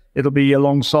Jeddah. It'll be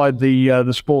alongside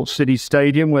the Sports City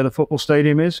Stadium, where the football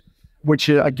stadium is, which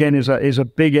again is a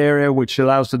big area which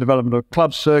allows the development of a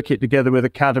club circuit together with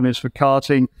academies for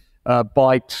karting,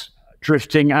 bikes,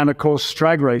 drifting, and of course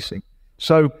drag racing.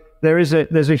 So there's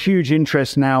a huge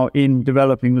interest now in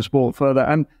developing the sport further,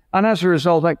 and as a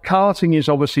result, that karting is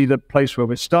obviously the place where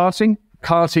we're starting.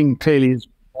 Karting clearly is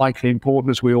vitally important,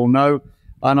 as we all know,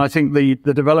 and I think the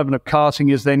development of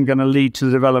karting is then going to lead to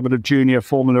the development of junior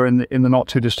formula in the not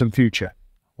too distant future.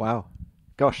 Wow,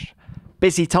 gosh,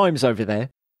 busy times over there.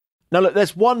 Now, look,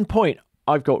 there's one point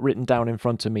I've got written down in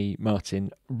front of me, Martin.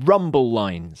 Rumble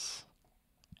lines.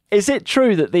 Is it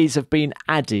true that these have been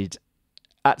added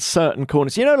at certain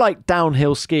corners? You know, like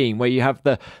downhill skiing, where you have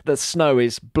the snow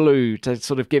is blue to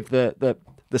sort of give the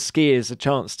skiers a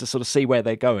chance to sort of see where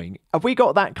they're going. Have we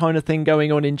got that kind of thing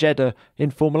going on in Jeddah in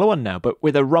Formula 1 now, but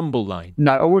with a rumble line?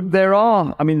 No, there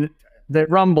are. I mean, the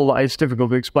rumble, it's difficult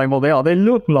to explain what they are. They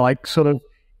look like sort of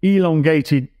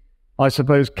elongated, I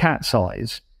suppose, cat's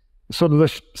eyes. Sort of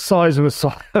the size of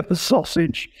a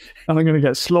sausage, and I'm going to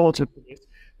get slaughtered for this.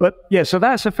 But yeah, so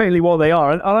that's effectively what they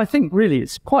are. And I think really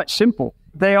it's quite simple.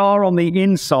 They are on the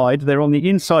inside. They're on the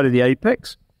inside of the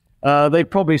apex. They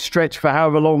probably stretch for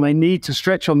however long they need to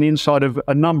stretch on the inside of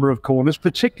a number of corners,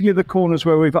 particularly the corners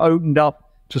where we've opened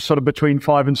up to sort of between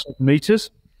 5 and 7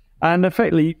 meters. And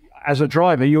effectively, as a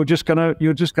driver, you're just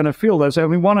gonna feel those. I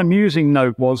mean, one amusing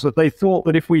note was that they thought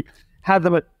that if we had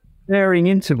them at varying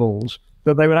intervals,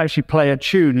 that they would actually play a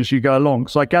tune as you go along.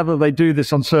 So I gather they do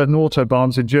this on certain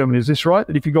autobahns in Germany. Is this right?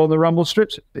 That if you go on the rumble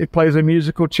strips, it plays a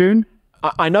musical tune?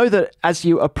 I know that as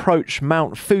you approach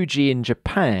Mount Fuji in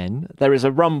Japan, there is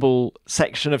a rumble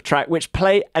section of track which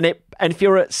and if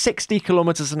you're at 60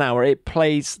 kilometers an hour, it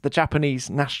plays the Japanese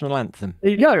national anthem.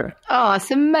 There you go. Oh, it's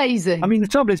amazing. I mean, the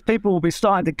trouble is people will be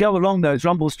starting to go along those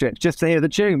rumble strips just to hear the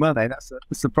tune, won't they? That's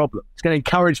the problem. It's going to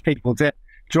encourage people to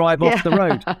drive off the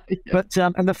road. Yeah. But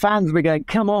and the fans will be going,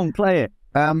 come on, play it.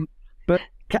 But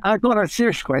I've got a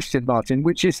serious question, Martin,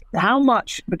 which is how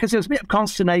much, because there was a bit of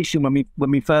consternation when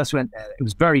we first went there. It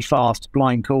was very fast,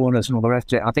 blind corners and all the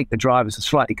rest of it. I think the drivers are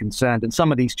slightly concerned, and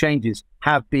some of these changes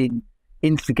have been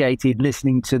instigated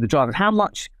listening to the drivers. How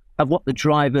much of what the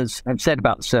drivers have said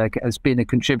about the circuit has been a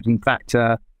contributing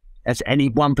factor? Has any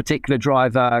one particular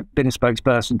driver been a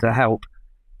spokesperson to help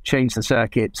change the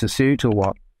circuit to suit, or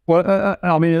what? Well,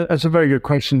 I mean, that's a very good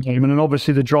question, Damon. And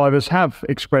obviously the drivers have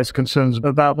expressed concerns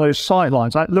about those sight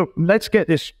lines. Look, let's get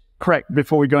this correct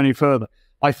before we go any further.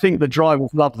 I think the drivers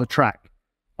love the track.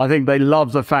 I think they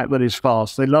love the fact that it's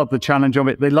fast. They love the challenge of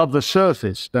it. They love the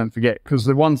surface, don't forget, because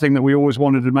the one thing that we always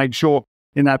wanted to make sure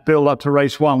in that build up to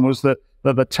race one was that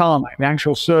the tarmac, the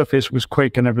actual surface was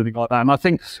quick and everything like that. And I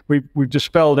think we've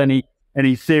dispelled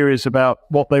any theories about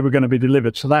what they were going to be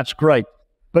delivered. So that's great.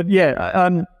 But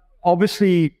yeah,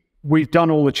 obviously we've done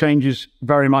all the changes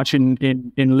very much in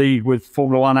league with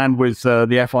Formula One and with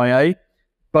the FIA.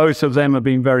 Both of them have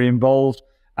been very involved.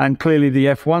 And clearly the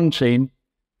F1 team,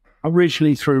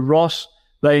 originally through Ross,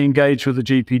 they engaged with the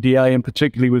GPDA and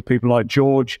particularly with people like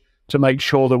George to make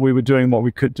sure that we were doing what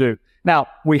we could do. Now,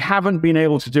 we haven't been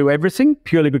able to do everything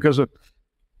purely because of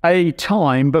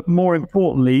time, but more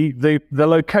importantly, the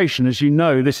location. As you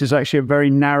know, this is actually a very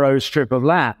narrow strip of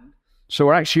land. So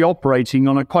we're actually operating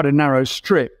on quite a narrow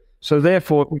strip. So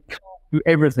therefore, we can't do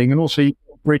everything. And also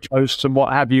bridge posts and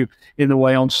what have you in the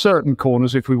way on certain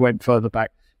corners if we went further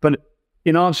back. But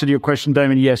in answer to your question,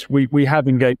 Damon, yes, we have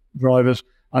engaged drivers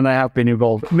and they have been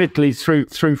involved, admittedly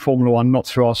through Formula One, not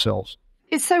through ourselves.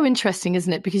 It's so interesting,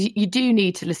 isn't it? Because you do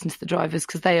need to listen to the drivers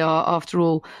because they are, after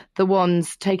all, the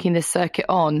ones taking this circuit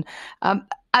on.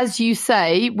 As you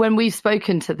say, when we've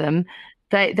spoken to them,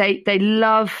 they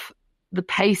love the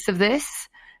pace of this.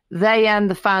 They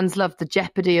and the fans love the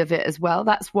jeopardy of it as well.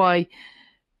 That's why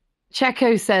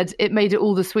Checo said it made it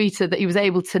all the sweeter that he was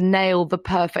able to nail the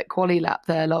perfect quali lap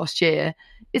there last year.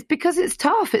 It's because it's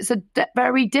tough. It's a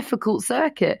very difficult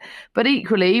circuit. But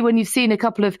equally, when you've seen a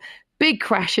couple of big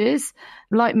crashes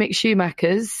like Mick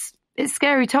Schumacher's, it's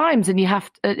scary times and you have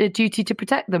a duty to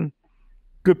protect them.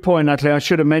 Good point, Natalie. I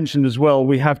should have mentioned as well,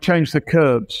 we have changed the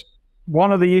curbs.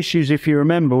 One of the issues, if you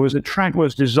remember, was the track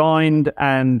was designed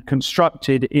and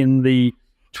constructed in the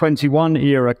 21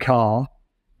 era car.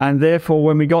 And therefore,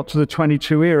 when we got to the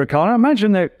 22 era car, I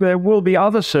imagine that there will be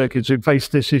other circuits who face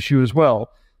this issue as well.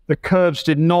 The curbs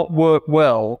did not work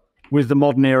well with the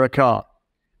modern era car.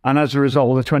 And as a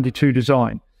result, the 22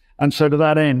 design. And so to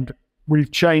that end,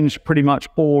 we've changed pretty much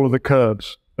all of the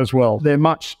curbs as well. They're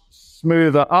much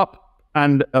smoother up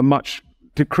and a much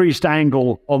decreased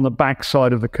angle on the back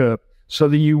side of the curb so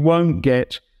that you won't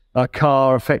get a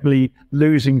car effectively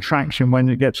losing traction when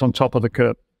it gets on top of the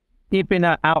curb. You've been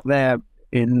out there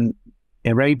in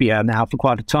Arabia now for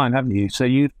quite a time, haven't you? So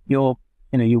you've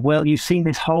seen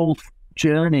this whole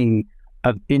journey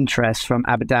of interest from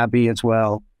Abu Dhabi as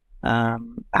well. How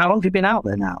long have you been out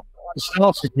there now? I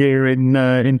started here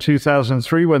in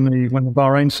 2003 when the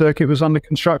Bahrain circuit was under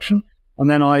construction, and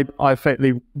then I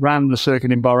effectively ran the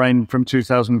circuit in Bahrain from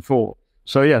 2004.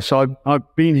 So yes,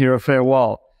 I've been here a fair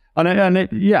while, and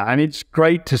it's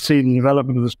great to see the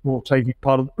development of the sport taking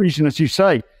part of the region, as you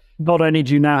say. Not only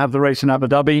do you now have the race in Abu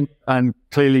Dhabi, and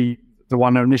clearly the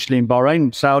one initially in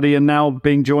Bahrain, Saudi, and now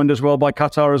being joined as well by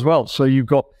Qatar as well. So you've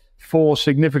got 4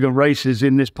 significant races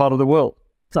in this part of the world.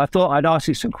 So I thought I'd ask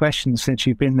you some questions since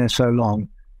you've been there so long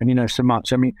and you know so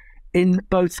much. I mean, in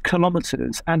both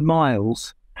kilometres and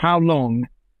miles, how long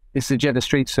is the Jeddah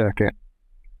Street Circuit?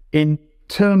 In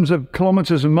terms of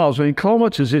kilometres and miles, in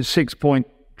kilometres it's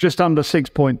just under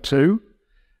 6.2.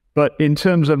 But in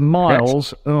terms of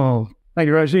miles, thank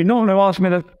you, Rosie. You're not going to ask me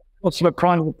what sort of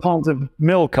kind of pint of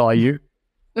milk are you?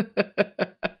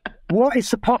 What is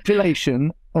the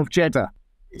population of Jeddah?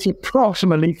 It's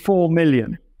approximately 4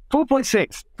 million.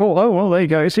 4.6. Oh, well, there you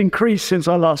go. It's increased since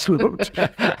I last looked.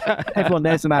 Everyone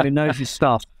there's a man who knows his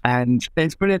stuff. And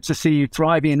it's brilliant to see you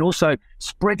thriving and also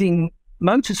spreading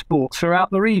motorsport throughout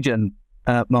the region,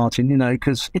 Martin,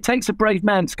 because it takes a brave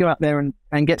man to go out there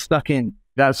and get stuck in.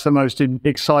 That's the most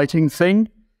exciting thing.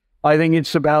 I think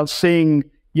it's about seeing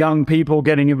young people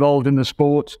getting involved in the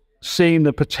sport, seeing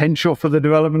the potential for the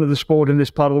development of the sport in this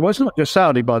part of the world. It's not just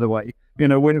Saudi, by the way.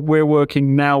 We're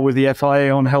working now with the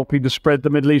FIA on helping to spread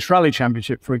the Middle East Rally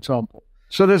Championship, for example.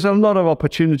 So there's a lot of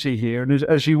opportunity here. And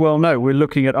as you well know, we're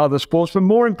looking at other sports, but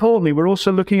more importantly, we're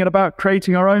also looking at about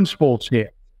creating our own sports here.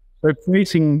 So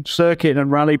creating circuit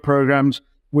and rally programs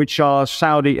which are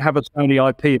have a Saudi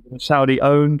IP, Saudi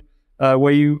owned,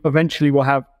 where you eventually will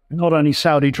have not only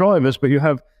Saudi drivers, but you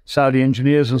have Saudi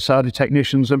engineers and Saudi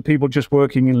technicians and people just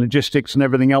working in logistics and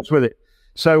everything else with it.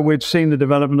 So we've seen the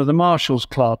development of the Marshals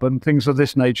Club and things of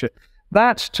this nature.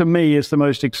 That, to me, is the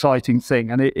most exciting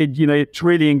thing. And it's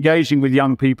really engaging with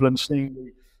young people and seeing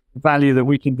the value that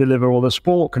we can deliver or the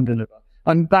sport can deliver.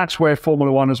 And that's where Formula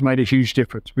One has made a huge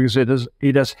difference because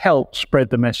it has helped spread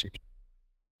the message.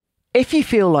 If you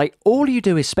feel like all you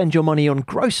do is spend your money on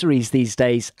groceries these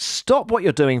days, stop what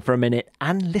you're doing for a minute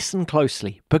and listen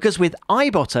closely. Because with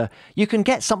iBotter, you can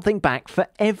get something back for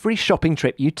every shopping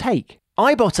trip you take.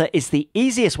 iBotter is the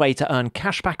easiest way to earn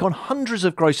cashback on hundreds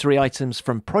of grocery items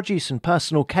from produce and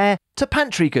personal care to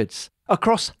pantry goods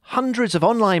across hundreds of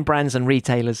online brands and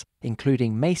retailers,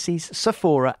 including Macy's,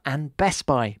 Sephora and Best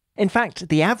Buy. In fact,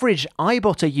 the average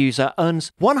iBotter user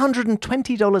earns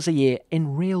 $120 a year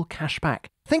in real cashback.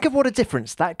 Think of what a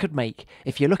difference that could make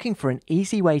if you're looking for an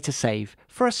easy way to save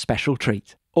for a special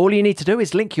treat. All you need to do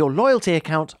is link your loyalty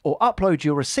account or upload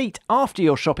your receipt after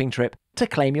your shopping trip to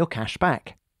claim your cash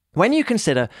back. When you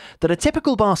consider that a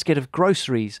typical basket of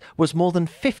groceries was more than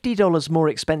 $50 more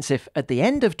expensive at the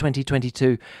end of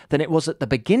 2022 than it was at the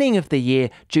beginning of the year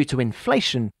due to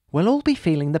inflation, we'll all be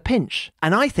feeling the pinch.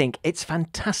 And I think it's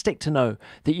fantastic to know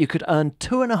that you could earn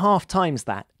 2.5 times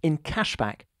that in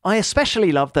cashback. I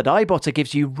especially love that iBotter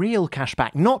gives you real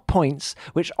cashback, not points,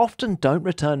 which often don't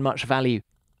return much value.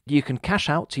 You can cash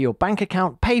out to your bank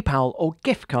account, PayPal or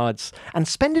gift cards and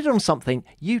spend it on something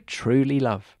you truly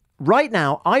love. Right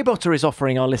now, iBotter is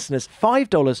offering our listeners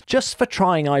 $5 just for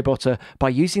trying iBotter by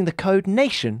using the code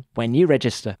NATION when you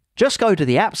register. Just go to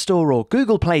the App Store or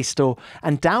Google Play Store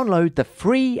and download the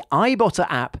free iBotter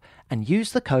app and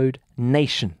use the code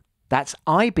NATION. That's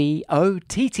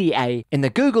IBOTTA in the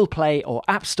Google Play or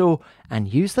App Store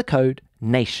and use the code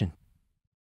NATION.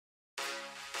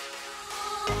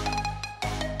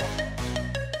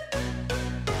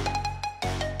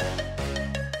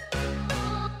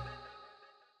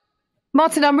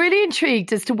 Martin, I'm really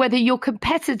intrigued as to whether you're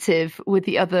competitive with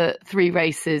the other 3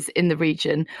 races in the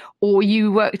region or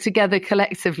you work together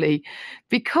collectively,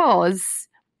 because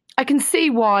I can see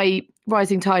why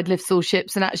rising tide lifts all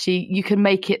ships and actually you can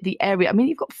make it the area. I mean,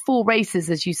 you've got 4 races,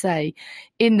 as you say,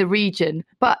 in the region,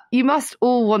 but you must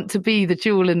all want to be the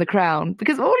jewel in the crown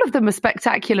because all of them are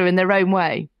spectacular in their own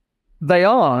way. They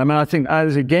are. I mean, I think,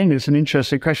 as again, it's an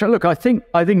interesting question. Look, I think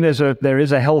there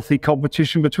is a healthy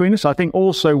competition between us. I think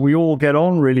also we all get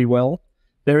on really well.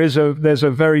 There's a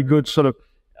very good sort of,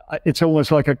 it's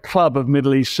almost like a club of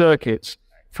Middle East circuits.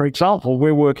 For example,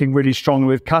 we're working really strongly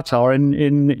with Qatar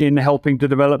in helping to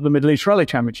develop the Middle East Rally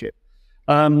Championship.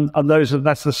 And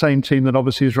that's the same team that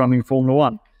obviously is running Formula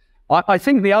One. I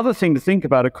think the other thing to think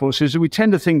about, of course, is that we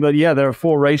tend to think that, there are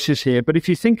 4 races here. But if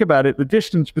you think about it, the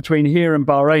distance between here and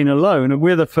Bahrain alone, and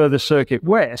we're the furthest circuit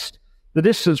west, the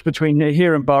distance between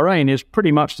here and Bahrain is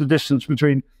pretty much the distance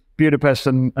between Budapest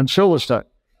and Silverstone.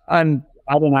 And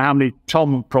I don't know how many,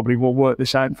 Tom probably will work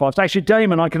this out in fast. Actually,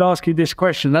 Damon, I could ask you this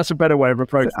question. That's a better way of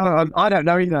approaching it. I don't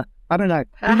know either. I don't know.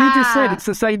 You just said it's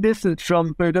the same distance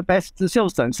from Budapest to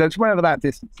Silverstone, so it's wherever that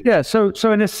distance is. Yeah, so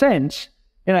in a sense,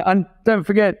 and don't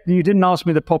forget, you didn't ask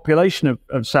me the population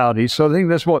of Saudi, so I think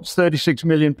there's 36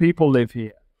 million people live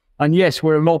here. And yes,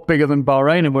 we're a lot bigger than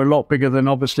Bahrain and we're a lot bigger than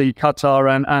obviously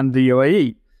Qatar and the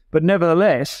UAE. But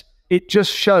nevertheless, it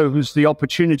just shows the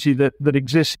opportunity that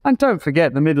exists. And don't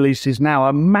forget, the Middle East is now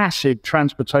a massive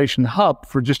transportation hub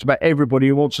for just about everybody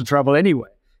who wants to travel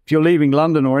anywhere. If you're leaving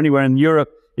London or anywhere in Europe,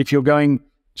 if you're going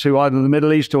to either the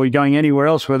Middle East or you're going anywhere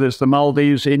else, whether it's the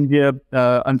Maldives, India,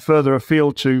 and further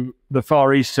afield to the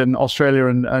Far East and Australia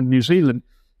and New Zealand,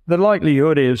 the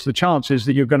likelihood is, the chance is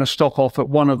that you're going to stop off at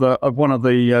one of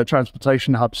the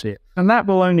transportation hubs here. And that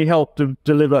will only help to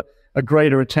deliver a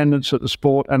greater attendance at the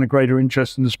sport and a greater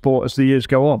interest in the sport as the years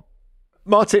go on.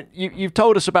 Martin, you've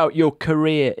told us about your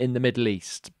career in the Middle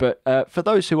East, but for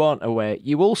those who aren't aware,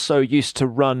 you also used to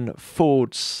run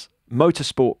Ford's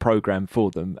motorsport program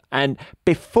for them. And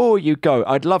before you go,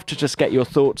 I'd love to just get your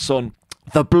thoughts on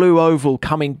the Blue Oval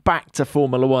coming back to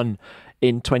Formula One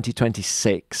in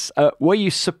 2026. Were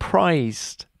you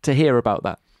surprised to hear about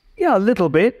that? Yeah, a little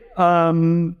bit.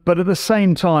 But at the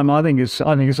same time, I think it's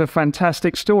a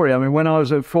fantastic story. I mean, when I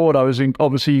was at Ford, I was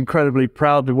obviously incredibly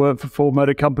proud to work for Ford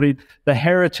Motor Company. The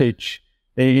heritage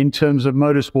in terms of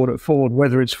motorsport at Ford,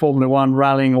 whether it's Formula One,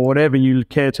 rallying, or whatever you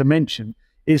care to mention,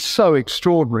 is so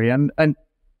extraordinary. And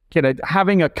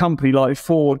having a company like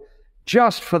Ford,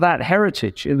 just for that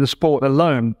heritage in the sport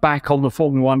alone, back on the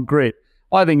Formula One grid,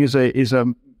 I think is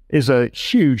a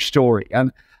huge story.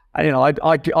 And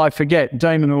I forget,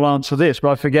 Damon will answer this, but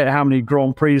I forget how many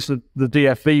Grand Prix the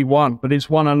DFV won, but it's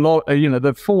won a lot.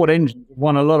 The Ford engine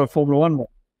won a lot of Formula One.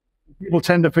 People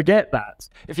tend to forget that.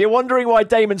 If you're wondering why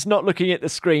Damon's not looking at the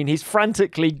screen, he's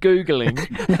frantically Googling.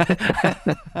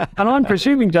 And I'm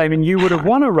presuming, Damon, you would have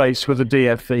won a race with a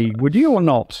DFV, would you or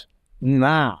not?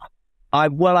 Nah.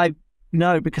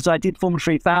 No, because I did Formula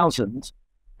 3000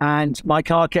 and my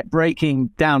car kept breaking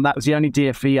down. That was the only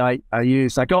DFV I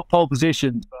used. I got pole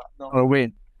position, but not a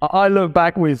win. I look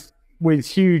back with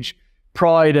huge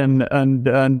pride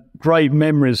and great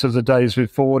memories of the days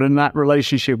with Ford and that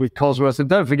relationship with Cosworth. And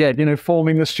don't forget,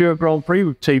 forming the Stewart Grand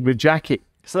Prix team with Jackie.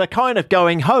 So they're kind of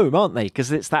going home, aren't they?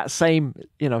 Because it's that same,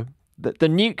 the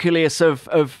nucleus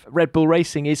of Red Bull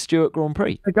Racing is Stewart Grand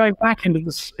Prix. They're going back into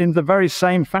the very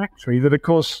same factory that, of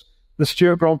course, the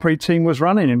Stewart Grand Prix team was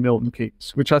running in Milton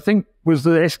Keynes, which I think was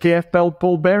the SKF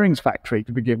ball bearings factory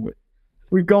to begin with.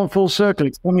 We've gone full circle.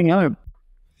 It's coming home.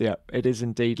 Yeah, it is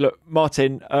indeed. Look,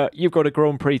 Martin, you've got a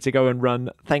Grand Prix to go and run.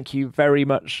 Thank you very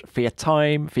much for your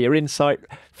time, for your insight,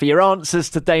 for your answers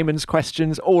to Damon's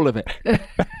questions, all of it.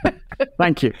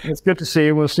 Thank you. It's good to see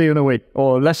you. We'll see you in a week,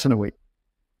 or less than a week.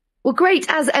 Well, great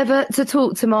as ever to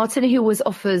talk to Martin. He always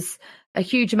offers a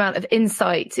huge amount of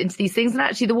insight into these things. And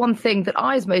actually, the one thing that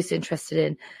I was most interested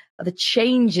in are the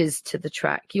changes to the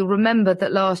track. You'll remember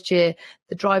that last year,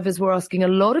 the drivers were asking a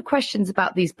lot of questions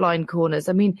about these blind corners.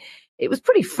 I mean, it was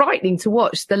pretty frightening to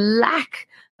watch the lack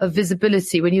of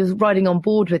visibility when you were riding on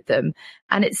board with them.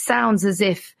 And it sounds as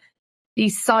if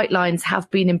these sight lines have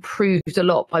been improved a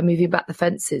lot by moving back the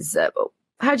fences.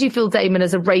 How do you feel, Damon,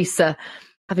 as a racer,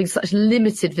 having such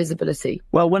limited visibility?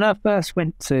 Well, when I first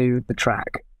went to the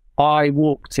track, I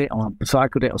walked it or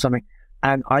cycled it or something,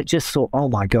 and I just thought, oh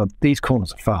my God, these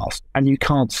corners are fast and you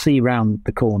can't see around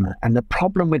the corner. And the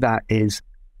problem with that is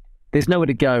there's nowhere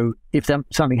to go if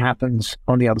something happens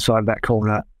on the other side of that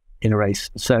corner in a race.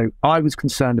 So I was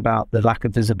concerned about the lack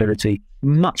of visibility.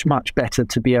 Much, much better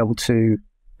to be able to,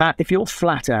 if you're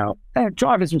flat out,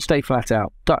 drivers will stay flat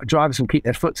out. Drivers will keep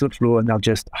their foot to the floor and they'll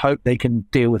just hope they can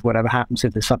deal with whatever happens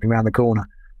if there's something around the corner.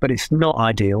 But it's not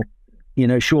ideal.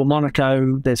 Sure,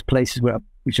 Monaco, there's places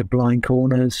which are blind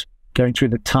corners, going through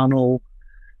the tunnel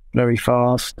very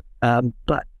fast,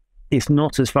 but it's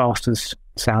not as fast as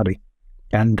Saudi.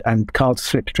 And cars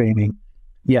slipstreaming.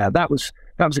 Yeah, that was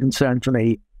a concern for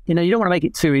me. You don't want to make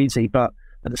it too easy, but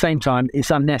at the same time,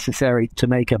 it's unnecessary to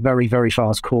make a very, very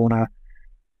fast corner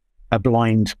a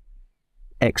blind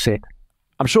exit.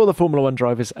 I'm sure the Formula One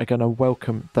drivers are going to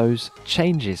welcome those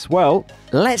changes. Well,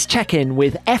 let's check in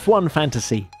with F1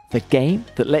 Fantasy, the game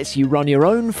that lets you run your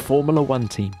own Formula One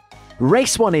team.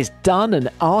 Race 1 is done and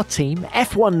our team,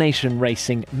 F1 Nation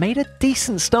Racing, made a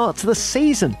decent start to the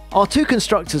season. Our two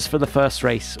constructors for the first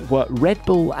race were Red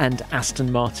Bull and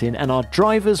Aston Martin, and our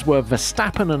drivers were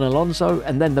Verstappen and Alonso,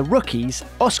 and then the rookies,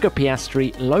 Oscar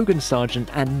Piastri, Logan Sargent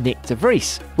and Nick de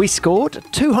Vries. We scored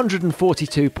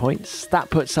 242 points. That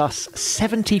puts us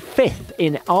 75th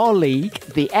in our league,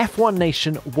 the F1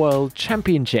 Nation World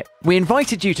Championship. We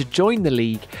invited you to join the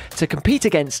league to compete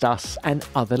against us and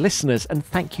other listeners, and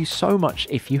thank you so much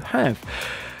if you have.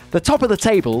 The top of the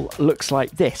table looks like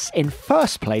this. In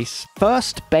first place,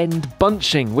 First Bend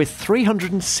Bunching with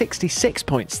 366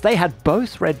 points. They had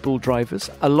both Red Bull drivers,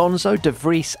 Alonso, De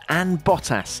Vries and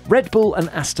Bottas. Red Bull and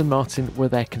Aston Martin were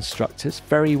their constructors.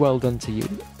 Very well done to you.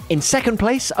 In second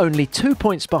place, only 2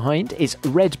 points behind, is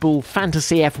Red Bull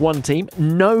Fantasy F1 team.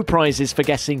 No prizes for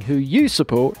guessing who you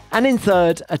support. And in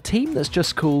third, a team that's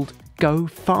just called Go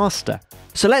Faster.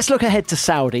 So let's look ahead to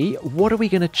Saudi. What are we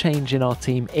going to change in our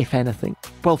team, if anything?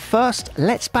 Well, first,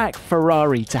 let's back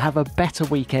Ferrari to have a better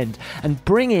weekend and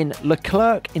bring in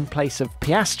Leclerc in place of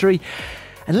Piastri.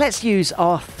 And let's use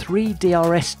our 3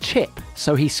 DRS chip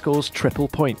so he scores triple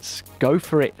points. Go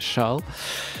for it, Charles.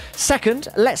 Second,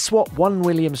 let's swap one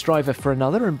Williams driver for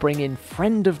another and bring in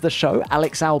friend of the show,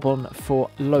 Alex Albon, for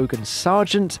Logan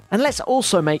Sargent. And let's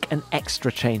also make an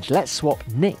extra change. Let's swap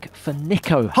Nick for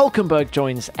Nico. Hulkenberg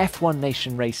joins F1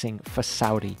 Nation Racing for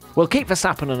Saudi. We'll keep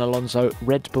Verstappen and Alonso,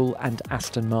 Red Bull and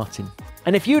Aston Martin.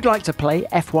 And if you'd like to play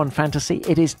F1 Fantasy,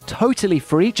 it is totally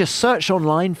free. Just search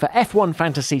online for F1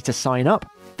 Fantasy to sign up.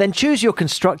 Then choose your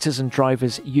constructors and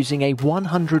drivers using a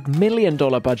 $100 million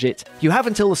budget. You have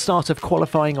until the start of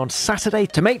qualifying on Saturday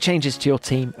to make changes to your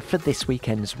team for this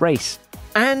weekend's race.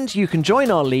 And you can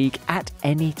join our league at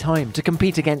any time to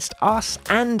compete against us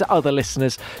and other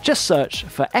listeners. Just search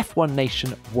for F1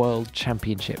 Nation World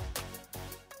Championship.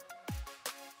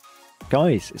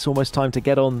 Guys, it's almost time to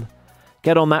get on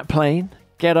that plane,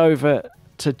 get over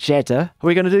to Jeddah. Are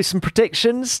we going to do some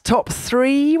predictions? Top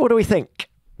 3? What do we think?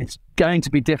 It's going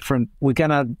to be different. We're going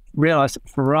to realise that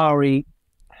Ferrari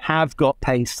have got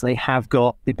pace. They have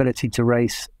got the ability to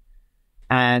race,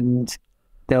 and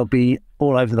they'll be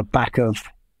all over the back of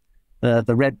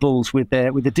the Red Bulls with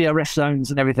the DRS zones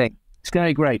and everything. It's going to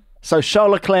be great. So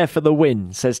Charles Leclerc for the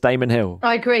win, says Damon Hill.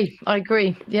 I agree.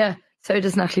 Yeah. So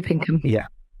does Natalie Pinkham. Yeah.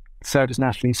 So does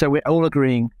Natalie. So we're all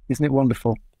agreeing. Isn't it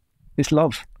wonderful? It's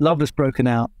love. Love has broken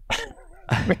out.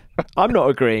 I'm not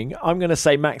agreeing. I'm going to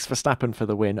say Max Verstappen for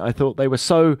the win. I thought they were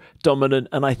so dominant,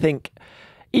 and I think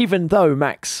Even though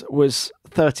Max was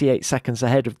 38 seconds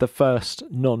ahead of the first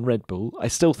non-Red Bull, I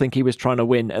still think he was trying to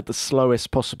win at the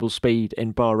slowest possible speed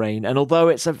in Bahrain. And although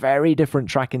it's a very different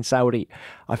track in Saudi,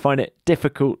 I find it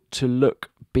difficult to look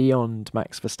beyond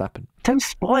Max Verstappen. Don't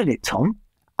spoil it, Tom.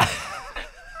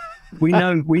 We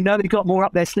know they've got more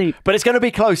up their sleeve. But it's going to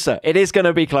be closer. It is going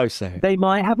to be closer. They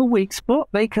might have a weak spot.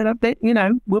 They could have,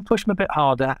 we'll push them a bit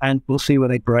harder and we'll see where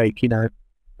they break,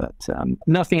 But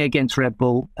nothing against Red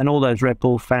Bull and all those Red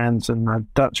Bull fans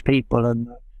and Dutch people and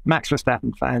Max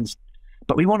Verstappen fans.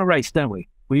 But we want a race, don't we?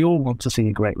 We all want to see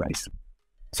a great race.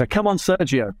 So come on,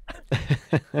 Sergio.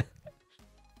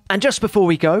 And just before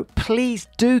we go, please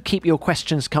do keep your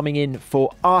questions coming in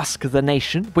for Ask the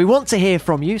Nation. We want to hear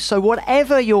from you, so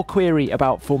whatever your query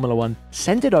about Formula One,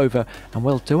 send it over and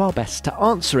we'll do our best to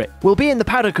answer it. We'll be in the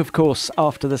paddock, of course,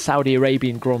 after the Saudi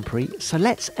Arabian Grand Prix, so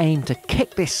let's aim to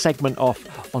kick this segment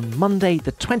off on Monday,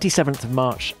 the 27th of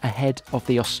March, ahead of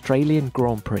the Australian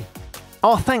Grand Prix.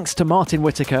 Our thanks to Martin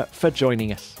Whitaker for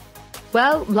joining us.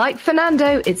 Well, like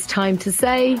Fernando, it's time to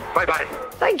say bye-bye.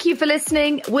 Thank you for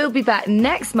listening. We'll be back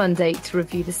next Monday to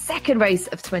review the second race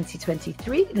of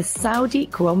 2023, the Saudi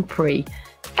Grand Prix.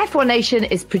 F1 Nation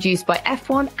is produced by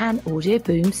F1 and Audio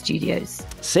Boom Studios.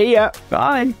 See ya.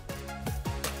 Bye.